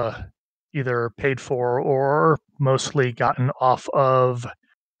have either paid for or mostly gotten off of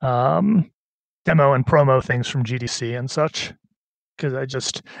demo and promo things from GDC and such. Because I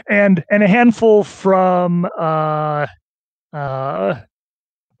just and a handful from well, I'm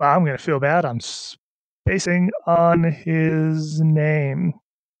gonna feel bad. I'm spacing on his name.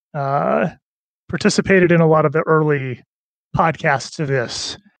 Participated in a lot of the early podcasts to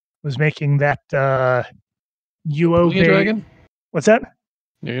this. Was making that UO Dragon? What's that?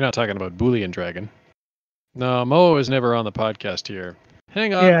 No, you're not talking about Boolean Dragon. No, Mo is never on the podcast here.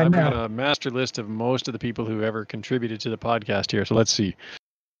 Hang on, Yeah, I've no. got a master list of most of the people who ever contributed to the podcast here. So let's see.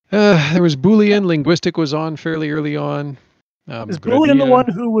 There was Boolean. Linguistic was on fairly early on. Is Boolean the one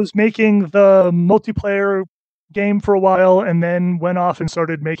who was making the multiplayer game for a while and then went off and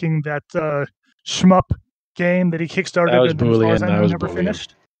started making that shmup game that he kickstarted? That was and Boolean. As far as I know, That was never Boolean.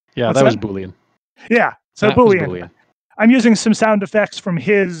 finished? Yeah, What's that was that? Boolean. Yeah, so That was Boolean. I'm using some sound effects from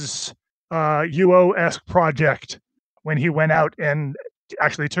his UO-esque project when he went out and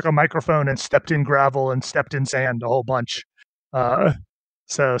actually took a microphone and stepped in gravel and stepped in sand a whole bunch.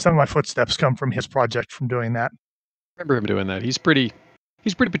 So some of my footsteps come from his project from doing that. I remember him doing that. He's pretty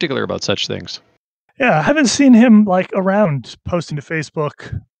particular about such things. Yeah, I haven't seen him around posting to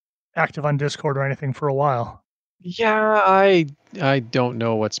Facebook, active on Discord or anything for a while. Yeah, I don't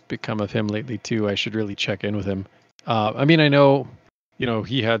know what's become of him lately too. I should really check in with him. I mean, I know,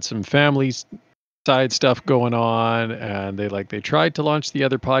 he had some family side stuff going on, and they tried to launch the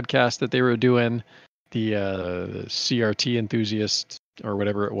other podcast that they were doing, the CRT enthusiast or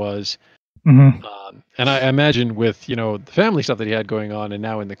whatever it was. Mm-hmm. And I imagine with the family stuff that he had going on, and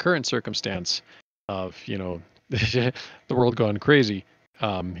now in the current circumstance of the world gone crazy,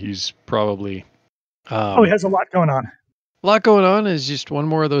 he's probably he has a lot going on. A lot going on. Is just one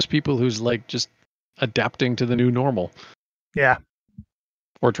more of those people who's just adapting to the new normal. Yeah,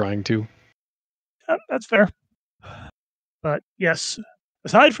 or trying to. That's fair. But yes,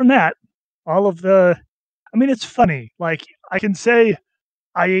 aside from that, all of it's funny. I can say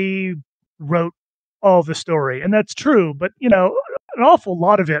I wrote all the story, and that's true, but an awful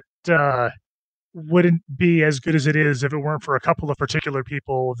lot of it wouldn't be as good as it is if it weren't for a couple of particular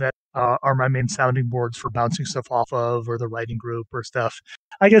people that are my main sounding boards for bouncing stuff off of, or the writing group or stuff.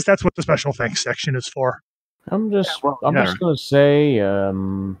 I guess that's what the special thanks section is for. I'm just going to say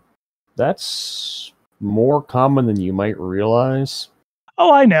that's more common than you might realize.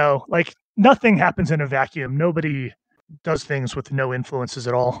 Oh, I know. Nothing happens in a vacuum. Nobody does things with no influences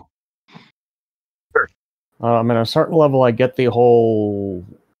at all. Sure. At a certain level, I get the whole,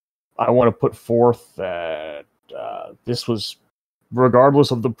 I want to put forth that this was,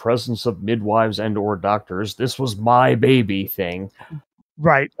 regardless of the presence of midwives and or doctors, this was my baby thing.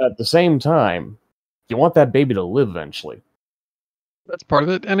 Right. At the same time, you want that baby to live eventually. That's part of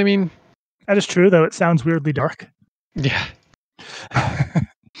it. And I mean, that is true, though it sounds weirdly dark. Yeah.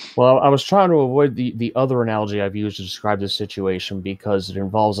 Well, I was trying to avoid the other analogy I've used to describe this situation because it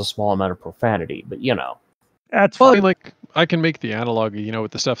involves a small amount of profanity, but That's fine. Well, I can make the analog,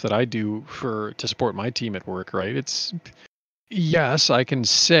 with the stuff that I do to support my team at work, right? It's, yes, I can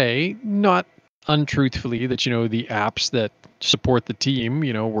say, not untruthfully, that, the apps that support the team,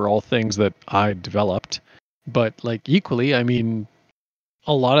 were all things that I developed. But, equally, I mean,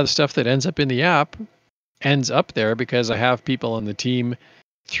 a lot of the stuff that ends up in the app ends up there because I have people on the team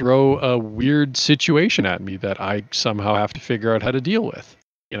throw a weird situation at me that I somehow have to figure out how to deal with.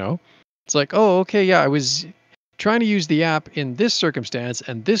 It's oh, okay, yeah, I was trying to use the app in this circumstance,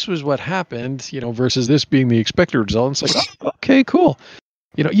 and this was what happened, versus this being the expected result. It's oh, okay, cool.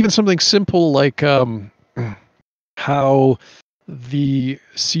 Even something simple like how the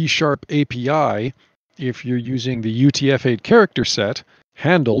C# API, if you're using the UTF-8 character set,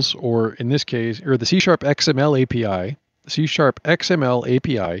 handles, or in this case, or the C# XML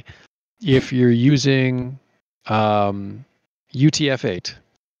API, if you're using UTF-8,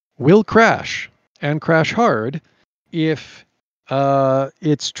 will crash and crash hard if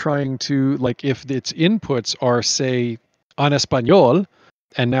it's trying to, if its inputs are, say, en español,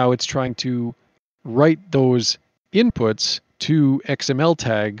 and now it's trying to write those inputs to XML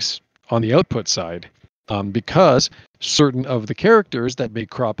tags on the output side, because certain of the characters that may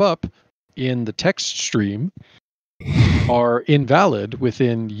crop up in the text stream are invalid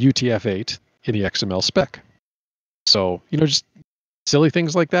within UTF-8 in the XML spec. So, just silly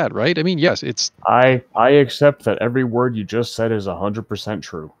things like that, right? I mean, yes, it's... I accept that every word you just said is 100%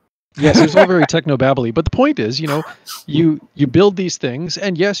 true. Yes, it's all very techno-babbly, but the point is, you build these things,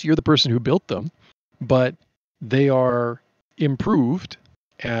 and yes, you're the person who built them, but they are improved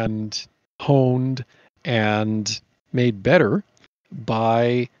and honed and made better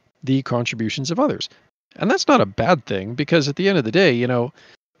by the contributions of others. And that's not a bad thing, because at the end of the day,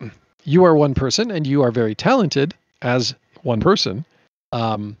 you are one person and you are very talented as one person,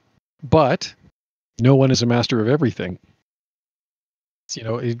 but no one is a master of everything.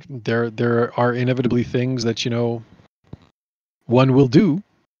 There are inevitably things that, one will do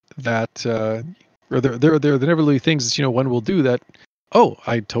that, or there are inevitably things that, one will do that, oh,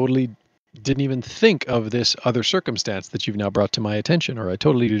 I totally didn't even think of this other circumstance that you've now brought to my attention, or I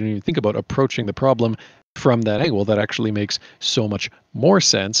totally didn't even think about approaching the problem from that angle. That actually makes so much more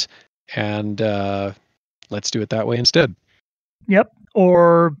sense, and let's do it that way instead. Yep.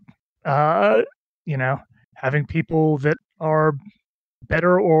 Or, having people that are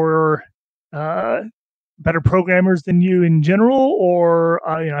better or better programmers than you in general, or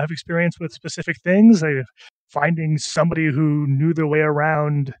have experience with specific things. Finding somebody who knew their way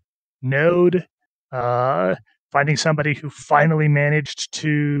around Node, finding somebody who finally managed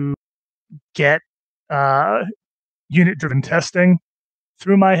to get unit-driven testing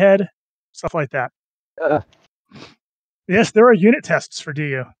through my head, stuff like that. Yes, there are unit tests for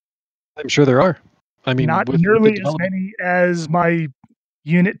DU. I'm sure there are. I mean, Not with the nearly as development. many as my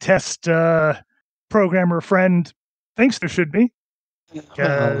unit test programmer friend thinks there should be.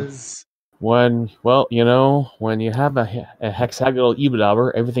 Because when you have a hexagonal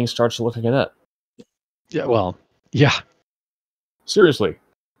EBIDOBER, everything starts to look like a nut. Yeah, well, yeah. Seriously,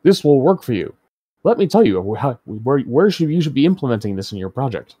 this will work for you. Let me tell you where you should be implementing this in your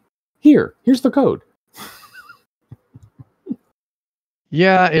project. Here's the code.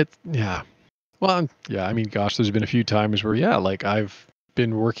 Yeah, Well, yeah, I mean, gosh, there's been a few times where, yeah, like I've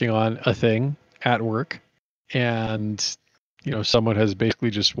been working on a thing at work and, someone has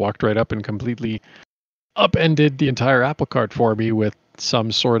basically just walked right up and completely upended the entire apple cart for me with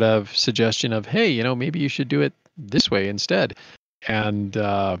some sort of suggestion of, hey, maybe you should do it this way instead. And,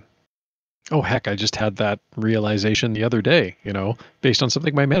 oh, heck, I just had that realization the other day, based on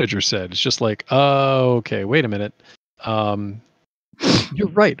something my manager said. It's just like, oh, okay, wait a minute. You're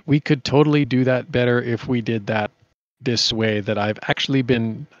right. We could totally do that better if we did that this way that I've actually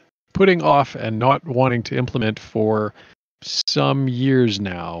been putting off and not wanting to implement for some years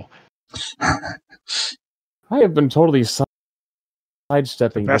now. I have been totally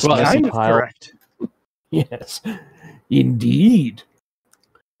sidestepping that's this messy kind of pile. correct. Yes, indeed.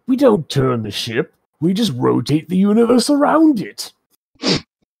 We don't turn the ship. We just rotate the universe around it.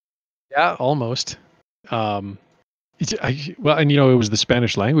 Yeah, almost. Well, and it was the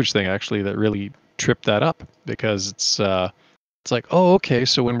Spanish language thing actually that really tripped that up because it's like, oh, okay,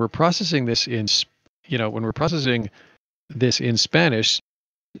 so when we're processing this in Spanish,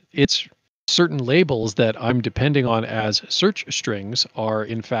 it's certain labels that I'm depending on as search strings are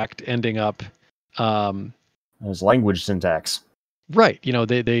in fact ending up as language syntax. Right.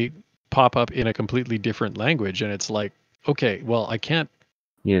 They pop up in a completely different language, and it's like, okay, well, I can't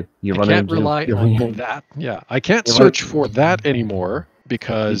rely on that. Yeah, I can't search for that anymore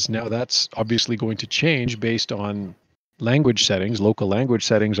because now that's obviously going to change based on local language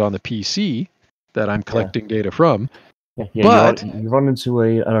settings on the PC that I'm collecting data from. But you run into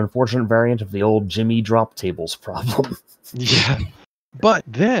an unfortunate variant of the old Jimmy drop tables problem. Yeah, but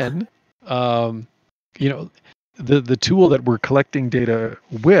then, the tool that we're collecting data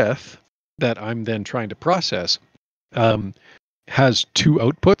with, that I'm then trying to process, has two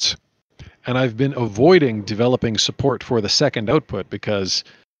outputs, and I've been avoiding developing support for the second output because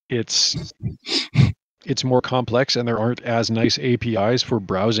it's more complex and there aren't as nice APIs for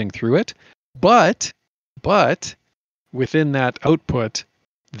browsing through it. But within that output,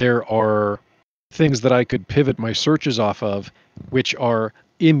 there are things that I could pivot my searches off of, which are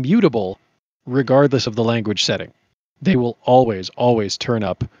immutable regardless of the language setting. They will always turn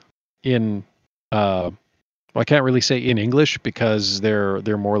up in I can't really say in English because they're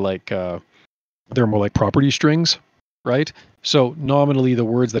more like property strings, right? So nominally the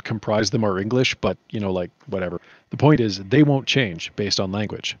words that comprise them are English, but like whatever. The point is they won't change based on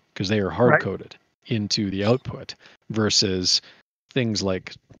language because they are hard coded into the output versus things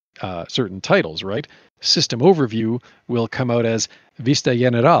like certain titles, right? System overview will come out as Vista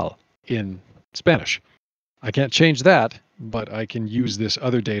General in Spanish. I can't change that, but I can use this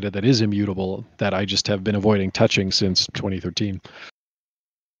other data that is immutable that I just have been avoiding touching since 2013.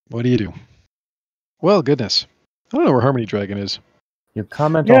 What do you do? Well, goodness. I don't know where Harmony Dragon is. You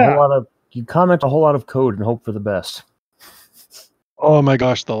comment a whole lot of code and hope for the best. Oh my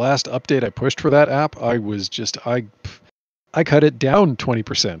gosh, the last update I pushed for that app, I cut it down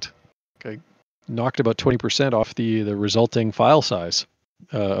 20%. I knocked about 20% off the resulting file size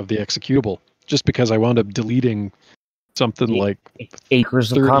of the executable, just because I wound up deleting something like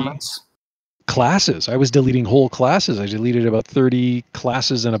acres of comments. Classes. I was deleting whole classes. I deleted about 30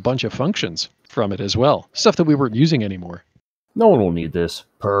 classes and a bunch of functions from it as well. Stuff that we weren't using anymore. No one will need this.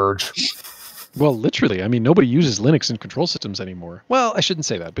 Purge. Well, literally. I mean, nobody uses Linux in control systems anymore. Well, I shouldn't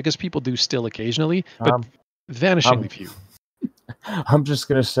say that because people do still occasionally, but vanishingly few. I'm just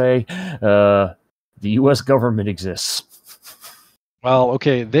going to say the U.S. government exists. Well,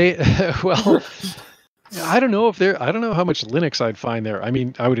 okay. I don't know how much Linux I'd find there. I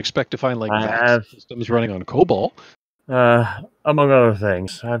mean, I would expect to find like systems running on COBOL. Among other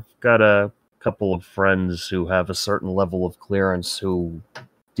things. I've got a couple of friends who have a certain level of clearance who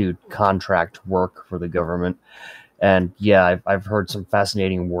do contract work for the government. And yeah, I've heard some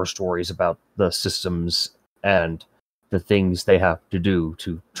fascinating war stories about the systems and the things they have to do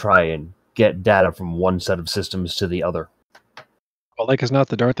to try and get data from one set of systems to the other. Well, like as not,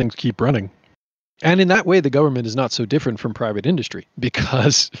 the darn things keep running. And in that way, the government is not so different from private industry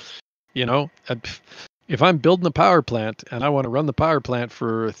because, if I'm building a power plant and I want to run the power plant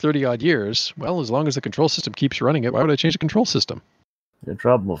for 30 odd years, well, as long as the control system keeps running it, why would I change the control system? The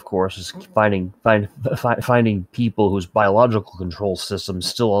trouble, of course, is finding people whose biological control systems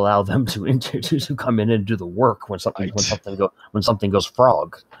still allow them to come in and do the work when something goes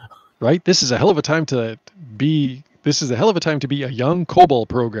frog. Right? This is a hell of a time to be a young COBOL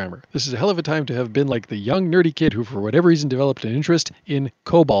programmer. This is a hell of a time to have been like the young nerdy kid who, for whatever reason, developed an interest in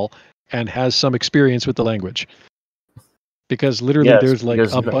COBOL and has some experience with the language. Because literally there's like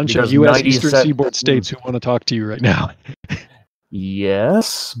a bunch of U.S. Eastern Seaboard states who want to talk to you right now.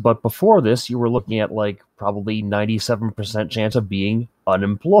 Yes, but before this, you were looking at like probably 97% chance of being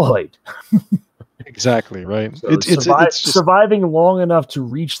unemployed. Exactly, right. So it's just, surviving long enough to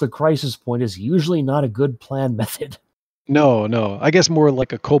reach the crisis point is usually not a good plan method. No. I guess more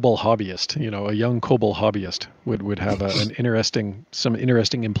like a COBOL hobbyist. A young COBOL hobbyist would have some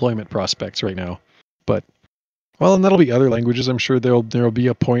interesting employment prospects right now. But and that'll be other languages. I'm sure there'll be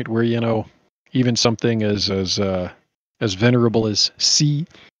a point where even something as venerable as C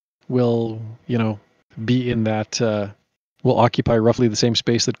will be in that will occupy roughly the same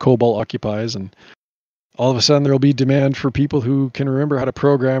space that COBOL occupies, and all of a sudden there will be demand for people who can remember how to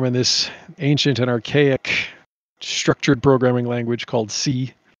program in this ancient and archaic structured programming language called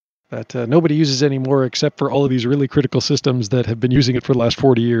C that nobody uses anymore except for all of these really critical systems that have been using it for the last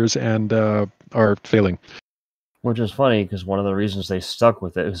 40 years and are failing. Which is funny, because one of the reasons they stuck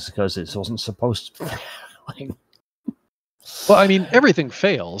with it is because it wasn't supposed to be. Well, I mean, everything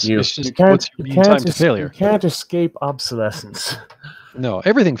fails. It's just what's your mean time to failure. You can't escape obsolescence. No,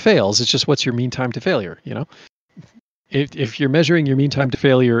 everything fails. It's just what's your mean time to failure, If you're measuring your mean time to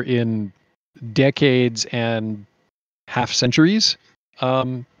failure in decades and half centuries,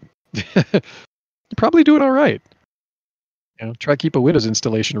 you're probably doing all right. Try keep a Windows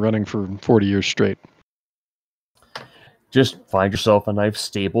installation running for 40 years straight. Just find yourself a nice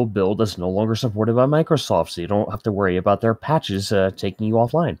stable build that's no longer supported by Microsoft, so you don't have to worry about their patches taking you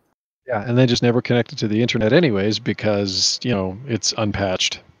offline. Yeah, and then just never connect it to the internet anyways because, it's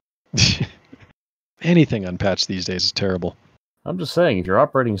unpatched. Anything unpatched these days is terrible. I'm just saying, if your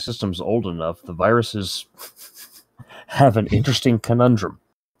operating system's old enough, the viruses have an interesting conundrum.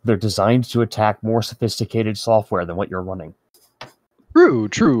 They're designed to attack more sophisticated software than what you're running.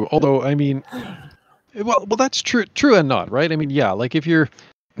 True. Although, I mean... Well, that's true and not, right? I mean, yeah, like if you're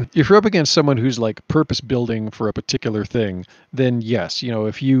up against someone who's like purpose building for a particular thing, then yes,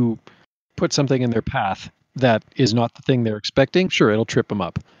 if you put something in their path that is not the thing they're expecting, sure, it'll trip them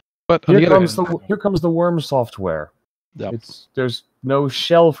up. But here comes the worm software. Yep. There's no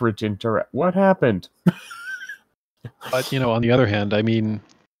shell for it to interact. What happened? But on the other hand, I mean,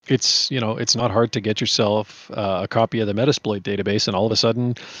 it's not hard to get yourself a copy of the Metasploit database, and all of a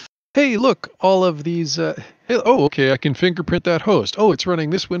sudden. Hey, look, all of these, okay, I can fingerprint that host. Oh, it's running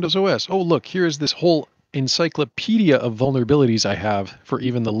this Windows OS. Oh, look, here's this whole encyclopedia of vulnerabilities I have for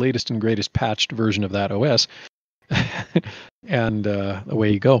even the latest and greatest patched version of that OS. And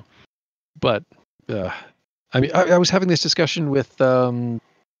away you go. But, I mean, I was having this discussion with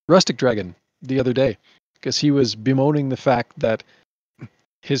Rustic Dragon the other day, because he was bemoaning the fact that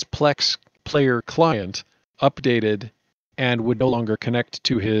his Plex player client updated and would no longer connect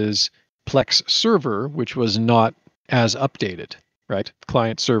to his Plex server, which was not as updated, right?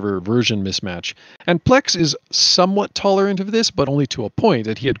 Client-server version mismatch. And Plex is somewhat tolerant of this, but only to a point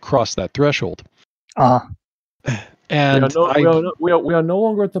that he had crossed that threshold. And we are no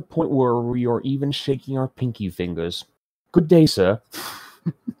longer at the point where we are even shaking our pinky fingers. Good day, sir.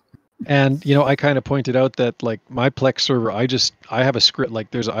 And I kind of pointed out that like my Plex server, I have a script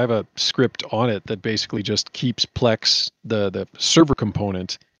I have a script on it that basically just keeps Plex the server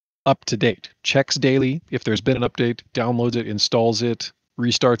component up to date, checks daily if there's been an update, downloads it, installs it,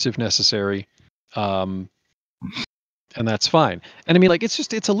 restarts if necessary, and that's fine. And I mean, like it's a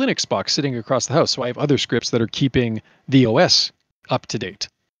Linux box sitting across the house, so I have other scripts that are keeping the OS up to date,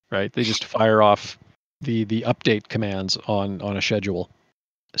 right? They just fire off the update commands on a schedule.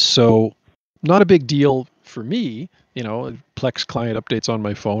 So not a big deal for me, Plex client updates on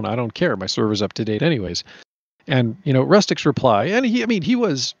my phone. I don't care. My server's up to date anyways. And, Rustic's reply, and he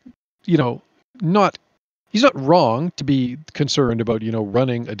was, he's not wrong to be concerned about,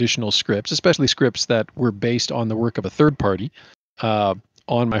 running additional scripts, especially scripts that were based on the work of a third party on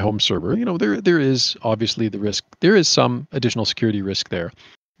my home server. There is obviously the risk. There is some additional security risk there.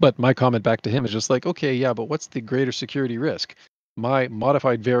 But my comment back to him is just like, okay, yeah, but what's the greater security risk? My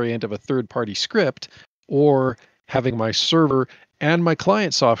modified variant of a third-party script, or having my server and my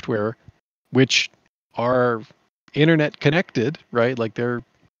client software, which are internet connected, right? Like they're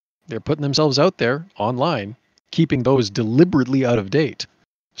They're putting themselves out there online, keeping those deliberately out of date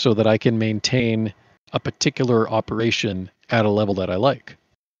so that I can maintain a particular operation at a level that I like.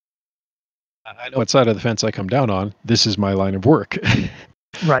 I know what side of the fence I come down on. This is my line of work.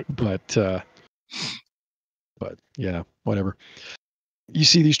 Right. But yeah, whatever. You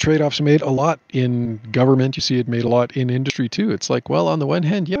see these trade-offs made a lot in government. You see it made a lot in industry too. It's like, well, on the one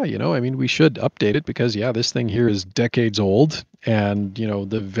hand, yeah, we should update it because, yeah, this thing here is decades old and,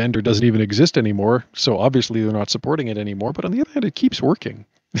 the vendor doesn't even exist anymore. So obviously they're not supporting it anymore. But on the other hand, it keeps working.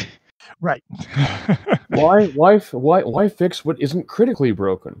 Right. Why fix what isn't critically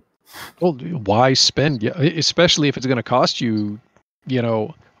broken? Well, why spend? Yeah, especially if it's going to cost you,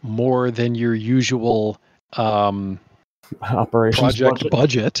 more than your usual Operations project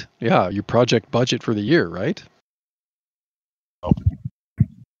budget. Yeah, your project budget for the year, right?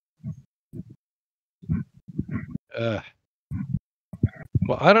 Well,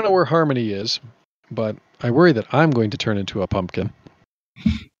 I don't know where Harmony is, but I worry that I'm going to turn into a pumpkin.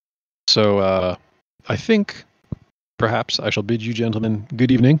 So I think perhaps I shall bid you gentlemen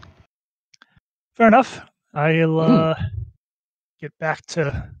good evening. Fair enough. I'll get back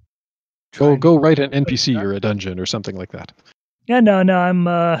to. Go write an NPC or a dungeon or something like that. Yeah, no, I'm.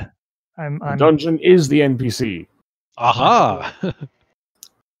 Dungeon is the NPC. Aha! I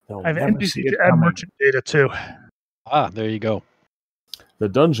have an NPC to add merchant data too. There you go. The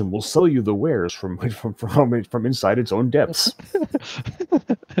dungeon will sell you the wares from inside its own depths.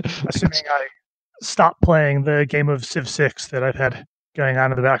 Assuming I stop playing the game of Civ 6 that I've had going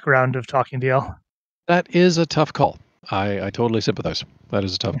on in the background of Talking DL. That is a tough call. I totally sympathize. That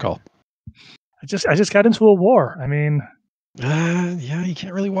is a tough call. I just got into a war. I mean, yeah, you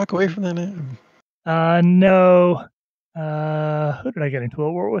can't really walk away from that. No. Who did I get into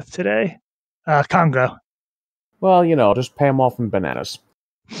a war with today? Congo. Well, just pay them off in bananas.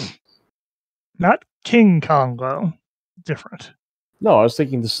 Not King Congo. Different. No, I was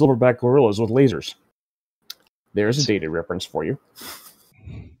thinking the silverback gorillas with lasers. There's a data reference for you.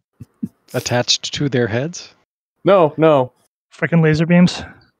 Attached to their heads? No. Freaking laser beams.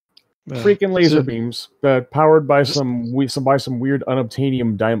 Freaking laser beams, powered by some weird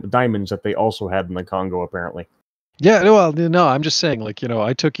unobtainium diamonds that they also had in the Congo, apparently. Yeah, well, no, I'm just saying,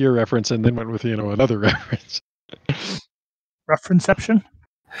 I took your reference and then went with, another reference. Referenceception?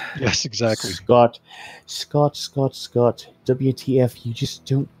 Yes, exactly. Scott. WTF, you just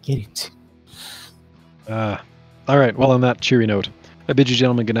don't get it. All right, well, on that cheery note, I bid you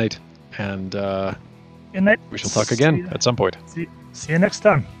gentlemen good night, and good night. We shall talk again at some point. See you next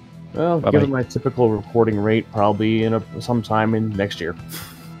time. Well, Bye-bye. given my typical recording rate, probably sometime in next year.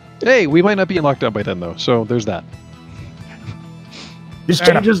 Hey, we might not be in lockdown by then, though, so there's that. This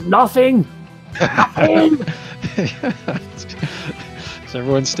changes nothing! Nothing! Is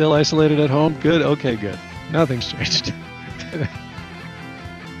everyone still isolated at home? Good? Okay, good. Nothing's changed.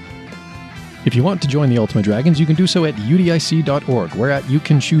 If you want to join the Ultima Dragons, you can do so at udic.org, where you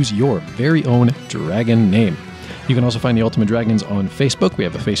can choose your very own dragon name. You can also find the Ultima Dragons on Facebook. We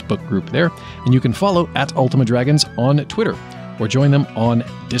have a Facebook group there. And you can follow at Ultima Dragons on Twitter, or join them on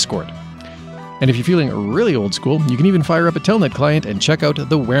Discord. And if you're feeling really old school, you can even fire up a Telnet client and check out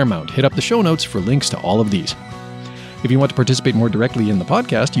the Weremount. Hit up the show notes for links to all of these. If you want to participate more directly in the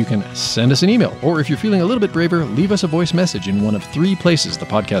podcast, you can send us an email, or if you're feeling a little bit braver, leave us a voice message in one of 3 places: the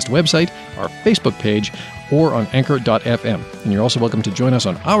podcast website, our Facebook page, or on anchor.fm. And you're also welcome to join us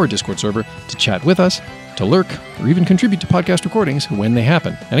on our Discord server to chat with us, to lurk, or even contribute to podcast recordings when they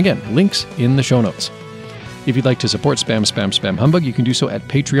happen. And again, links in the show notes. If you'd like to support Spam Humbug, you can do so at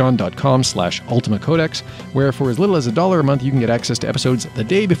patreon.com/ultimacodex, where for as little as $1 a month, you can get access to episodes the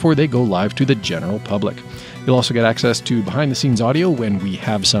day before they go live to the general public. You'll also get access to behind-the-scenes audio when we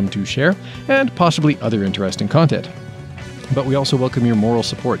have some to share, and possibly other interesting content. But we also welcome your moral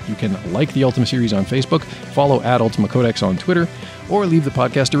support. You can like the Ultima series on Facebook, follow at Ultima Codex on Twitter, or leave the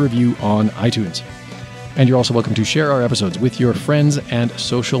podcast a review on iTunes. And you're also welcome to share our episodes with your friends and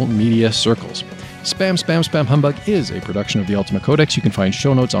social media circles. Spam Humbug is a production of the Ultima Codex. You can find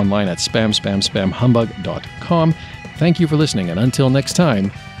show notes online at spamhumbug.com. Thank you for listening, and until next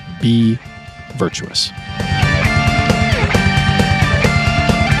time, be virtuous.